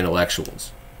killed the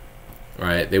intellectuals,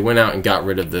 right? They went out and got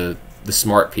rid of the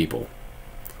smart people.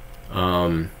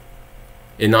 In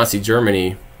Nazi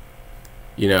Germany,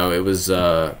 it was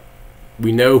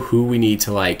we know who we need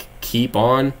to like keep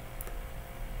on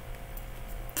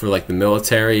for like the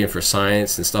military and for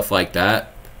science and stuff like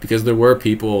that, because there were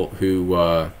people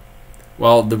who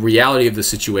well, the reality of the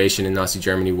situation in Nazi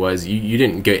Germany was you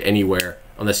didn't get anywhere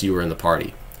unless you were in the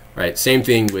party, right? Same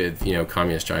thing with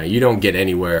communist China. You don't get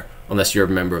anywhere unless you're a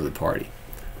member of the party.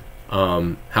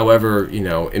 However,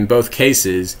 in both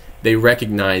cases, they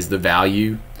recognize the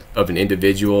value of an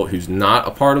individual who's not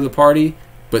a part of the party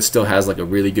but still has like a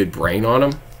really good brain on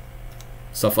him,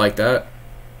 stuff like that.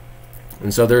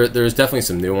 And so there's definitely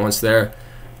some nuance there.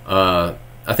 I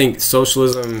think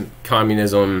socialism,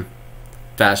 communism,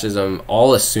 fascism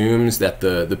all assumes that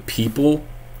the people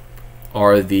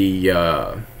are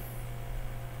the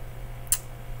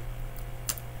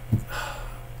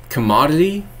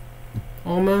commodity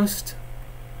almost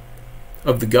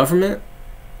of the government,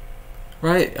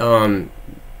 right?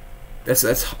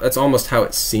 That's almost how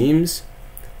it seems.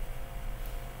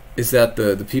 Is that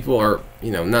the people are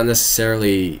not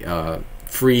necessarily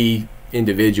free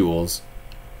individuals,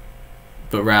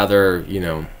 but rather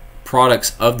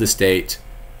products of the state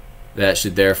that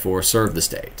should therefore serve the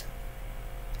state,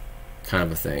 kind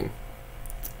of a thing.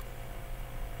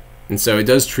 And so it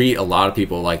does treat a lot of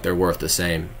people like they're worth the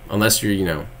same, unless you're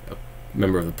a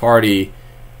member of the party,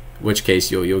 in which case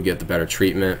you'll get the better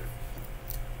treatment.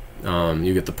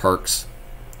 You get the perks.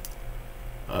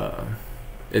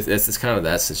 It's kind of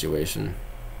that situation.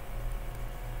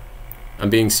 I'm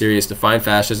being serious. Define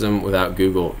fascism without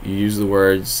Google. You use the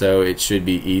word, so it should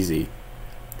be easy.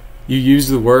 You use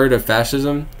the word of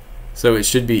fascism, so it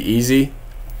should be easy.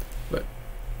 But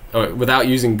without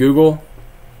using Google,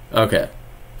 okay.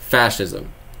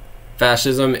 Fascism.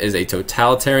 Fascism is a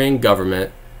totalitarian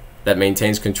government that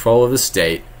maintains control of the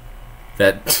state,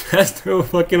 that has no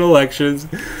fucking elections.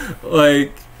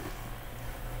 Like,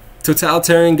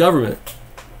 totalitarian government.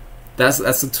 That's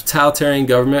a totalitarian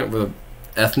government with an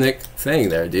ethnic thing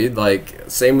there, dude. Like,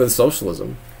 same with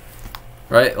socialism,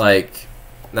 right? Like,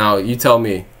 now you tell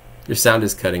me, your sound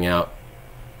is cutting out.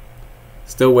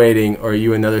 Still waiting, or are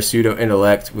you another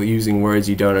pseudo-intellect with using words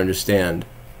you don't understand?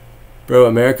 Bro,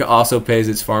 America also pays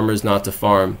its farmers not to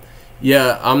farm.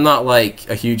 Yeah, I'm not like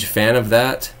a huge fan of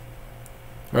that,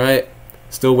 right?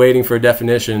 Still waiting for a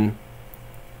definition.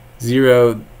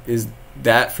 0 is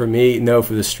that for me? No,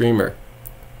 for the streamer.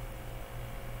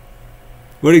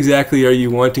 What exactly are you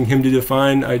wanting him to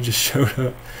define? I just showed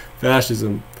up.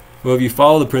 Fascism. Well, if you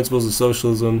follow the principles of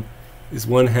socialism, is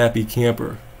one happy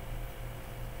camper.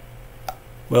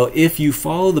 Well, if you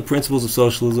follow the principles of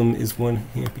socialism, is one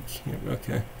happy camper.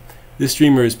 Okay. This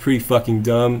streamer is pretty fucking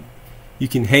dumb. You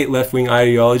can hate left-wing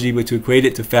ideology, but to equate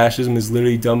it to fascism is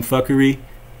literally dumb fuckery.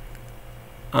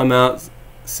 I'm out.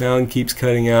 Sound keeps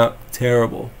cutting out.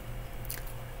 Terrible.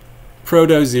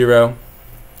 Proto 0.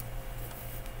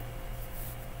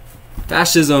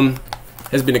 Fascism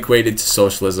has been equated to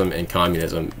socialism and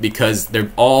communism because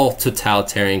they're all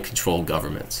totalitarian controlled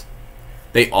governments.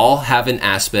 They all have an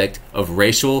aspect of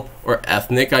racial or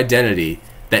ethnic identity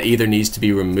that either needs to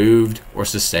be removed or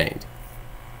sustained.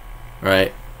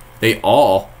 Right? They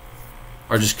all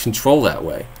are just controlled that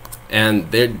way.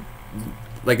 And they're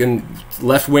like in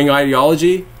left-wing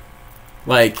ideology,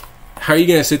 like, how are you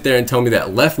going to sit there and tell me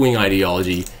that left-wing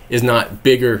ideology is not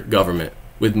bigger government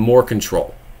with more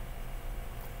control?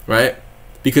 Right?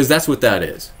 Because that's what that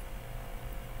is.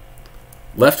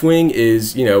 Left-wing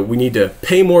is, we need to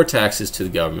pay more taxes to the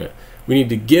government. We need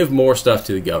to give more stuff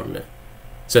to the government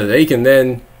so that they can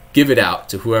then give it out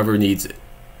to whoever needs it.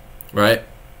 Right?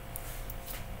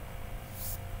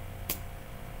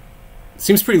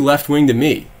 Seems pretty left-wing to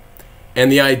me.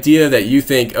 And the idea that you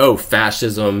think, oh,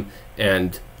 fascism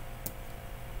and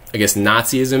I guess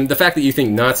Nazism, the fact that you think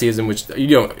Nazism, which you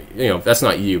don't, that's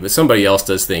not you, but somebody else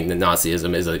does think that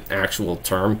Nazism is an actual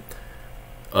term.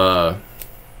 But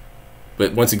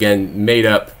once again, made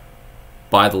up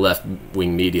by the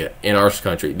left-wing media in our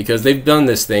country, because they've done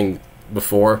this thing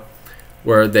before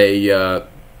where they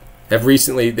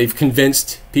they've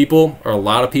convinced people, or a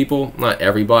lot of people, not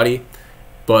everybody,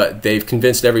 but they've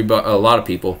convinced a lot of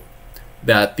people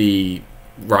that the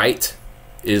right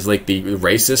is like the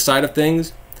racist side of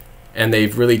things. And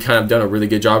they've really kind of done a really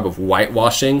good job of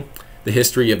whitewashing the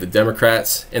history of the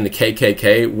Democrats and the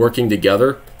KKK working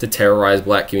together to terrorize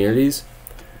black communities.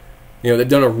 You know, they've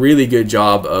done a really good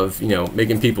job of, you know,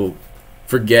 making people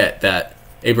forget that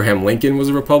Abraham Lincoln was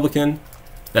a Republican,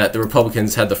 that the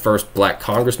Republicans had the first black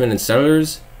congressmen and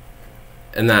senators,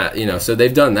 and that, you know, so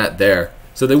they've done that there.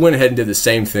 So they went ahead and did the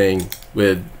same thing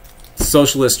with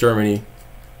socialist Germany,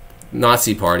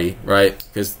 Nazi Party, right?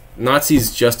 Because Nazi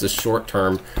is just a short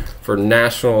term for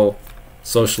National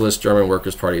Socialist German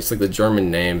Workers' Party. It's like the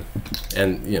German name,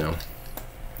 and, you know,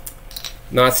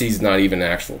 Nazi's not even an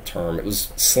actual term. It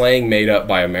was slang made up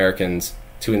by Americans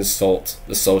to insult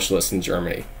the socialists in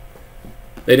Germany.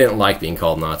 They didn't like being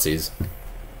called Nazis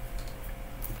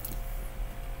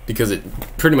because it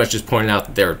pretty much just pointed out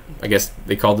that they're, I guess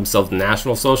they called themselves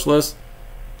National Socialists,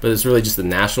 but it's really just the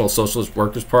National Socialist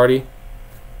Workers' Party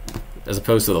as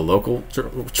opposed to the local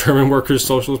German Workers'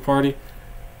 Socialist Party.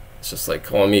 It's just like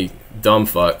calling me dumb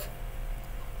fuck.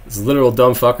 It's literal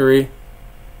dumb fuckery.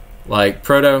 Like,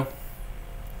 Proto,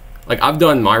 like, I've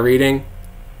done my reading,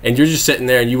 and you're just sitting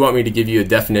there and you want me to give you a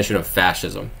definition of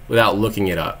fascism without looking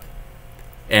it up.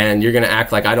 And you're going to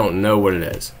act like I don't know what it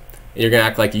is. And you're going to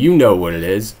act like you know what it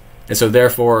is. And so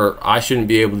therefore, I shouldn't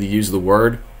be able to use the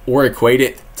word or equate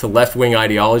it to left-wing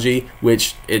ideology,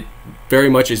 which it very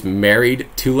much is married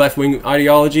to left-wing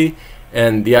ideology.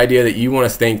 And the idea that you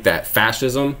want to think that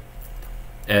fascism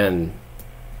and,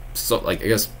 so, like, I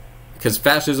guess, because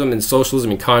fascism and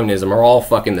socialism and communism are all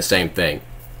fucking the same thing.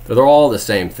 They're all the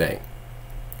same thing,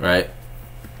 right?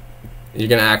 You're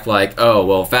going to act like, oh,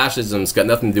 well, fascism's got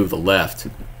nothing to do with the left.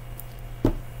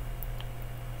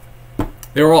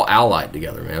 They were all allied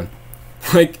together, man.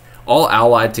 Like, all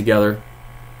allied together.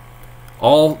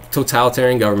 All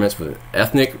totalitarian governments with an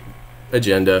ethnic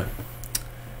agenda.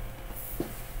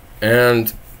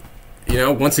 And, you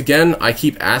know, once again, I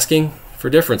keep asking for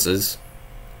differences.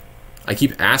 I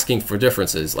keep asking for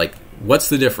differences. Like, what's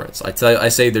the difference? I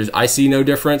say I see no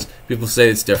difference. People say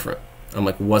it's different. I'm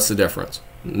like, what's the difference?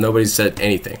 Nobody's said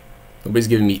anything. Nobody's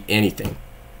given me anything.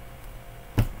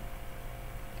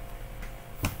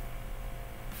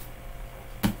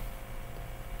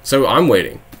 So I'm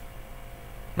waiting,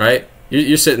 right?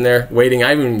 You're sitting there waiting. I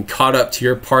haven't even caught up to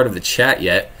your part of the chat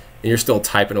yet, and you're still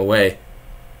typing away,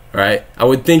 right? I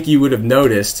would think you would have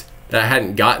noticed that I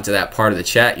hadn't gotten to that part of the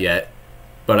chat yet,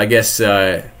 but I guess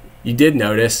you did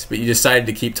notice, but you decided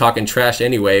to keep talking trash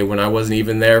anyway when I wasn't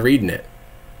even there reading it.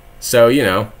 So, you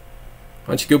know, why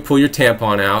don't you go pull your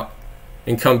tampon out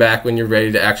and come back when you're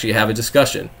ready to actually have a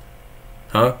discussion,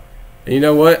 huh? And you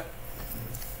know what?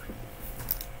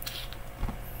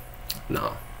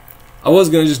 No. I was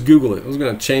going to just Google it. I was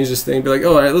going to change this thing and be like,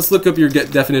 oh, all right, let's look up your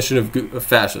definition of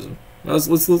fascism. Let's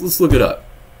look it up.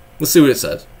 Let's see what it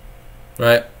says.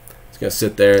 Right? It's going to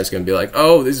sit there. It's going to be like,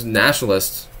 oh, these are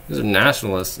nationalists. These are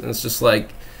nationalists. And it's just like,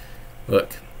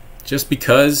 look, just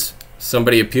because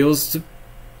somebody appeals to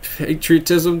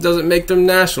patriotism doesn't make them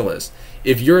nationalists.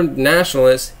 If you're a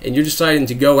nationalist and you're deciding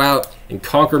to go out and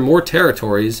conquer more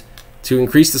territories to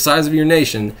increase the size of your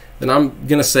nation, then I'm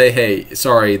going to say, hey,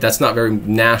 sorry, that's not very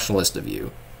nationalist of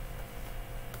you.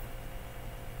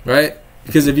 Right?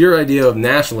 Because if your idea of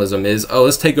nationalism is, oh,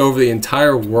 let's take over the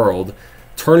entire world,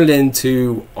 turn it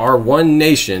into our one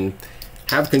nation,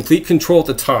 have complete control at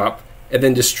the top, and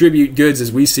then distribute goods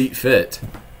as we see fit.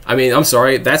 I mean, I'm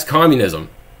sorry, that's communism.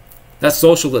 That's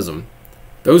socialism.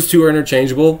 Those two are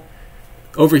interchangeable.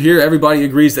 Over here, everybody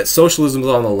agrees that socialism is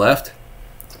on the left.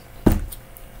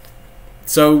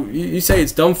 So you say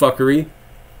it's dumb fuckery,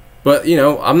 but, you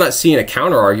know, I'm not seeing a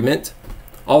counter argument.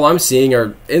 All I'm seeing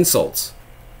are insults.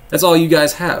 That's all you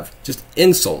guys have, just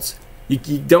insults. You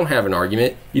don't have an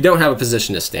argument. You don't have a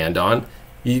position to stand on.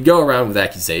 You go around with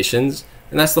accusations,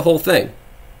 and that's the whole thing.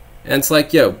 And it's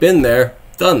like, yo, been there,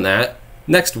 done that,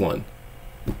 next one.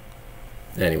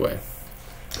 Anyway,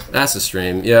 that's the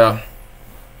stream. Yeah,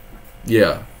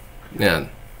 man.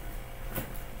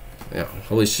 Yeah,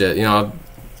 holy shit. You know,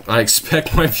 I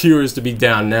expect my viewers to be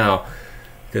down now,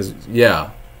 because, yeah,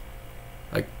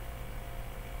 like,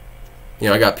 you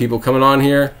know, I got people coming on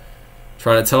here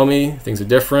trying to tell me things are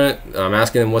different. I'm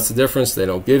asking them what's the difference. They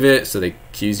don't give it, so they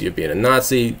accuse you of being a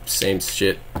Nazi. Same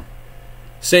shit,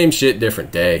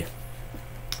 different day.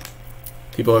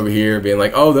 People over here being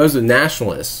like, oh, those are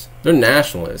nationalists. They're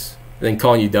nationalists. And then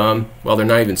calling you dumb while they're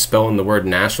not even spelling the word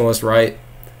nationalist right.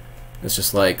 It's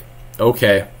just like,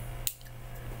 okay.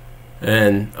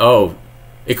 And, oh,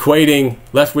 equating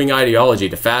left-wing ideology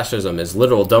to fascism is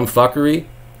literal dumb fuckery.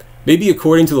 Maybe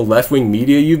according to the left-wing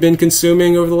media you've been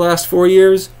consuming over the last 4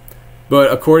 years,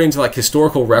 but according to, like,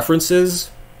 historical references,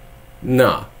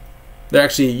 nah. They're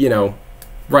actually, you know,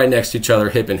 right next to each other,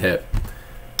 hip and hip.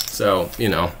 So, you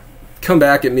know, come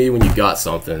back at me when you got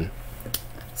something.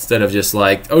 Instead of just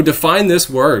like, oh, define this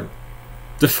word.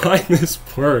 Define this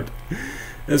word.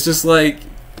 It's just like,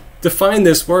 define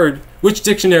this word. Which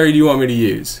dictionary do you want me to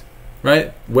use?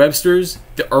 Right? Webster's,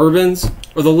 the Urban's,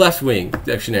 or the left-wing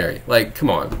dictionary? Like, come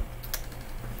on.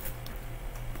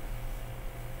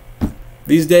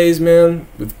 These days, man,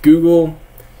 with Google,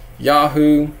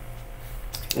 Yahoo,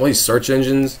 all these search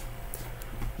engines,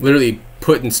 literally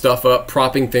putting stuff up,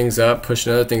 propping things up,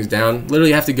 pushing other things down.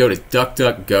 Literally have to go to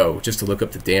DuckDuckGo just to look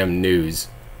up the damn news.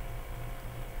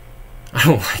 I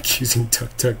don't like using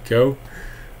DuckDuckGo,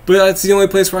 but that's the only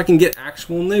place where I can get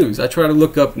actual news. I try to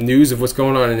look up news of what's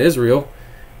going on in Israel,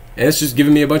 and it's just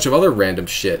giving me a bunch of other random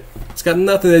shit. It's got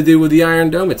nothing to do with the Iron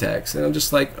Dome attacks. And I'm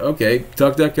just like, okay,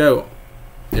 DuckDuckGo.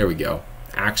 There we go.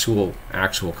 Actual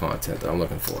content that I'm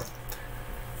looking for.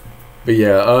 But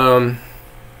yeah,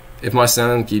 if my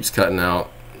sound keeps cutting out,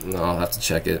 I'll have to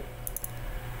check it.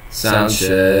 Sound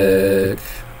check.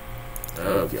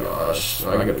 Oh gosh,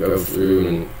 I gotta go through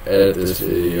and edit this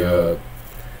video.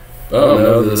 Oh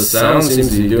no, the sound seems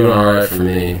to be doing alright for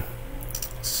me.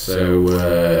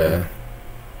 So,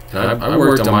 I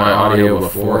worked on my audio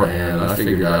beforehand. I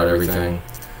figured out everything.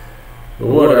 But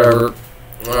whatever.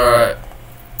 Alright.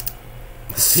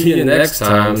 See you next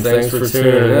time. Thanks for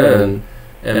tuning in.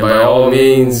 And by all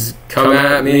means, come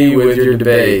at me with your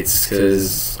debates,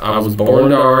 because I was born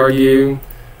to argue.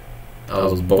 I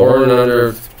was born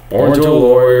to a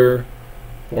lawyer,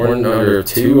 born under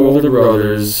two older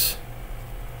brothers.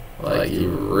 Like, you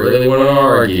really want to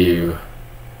argue,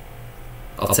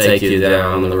 I'll take you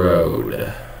down the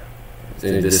road.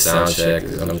 This sound check,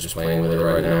 because I'm just playing with it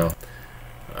right now.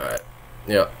 Alright,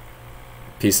 yep.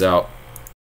 Peace out.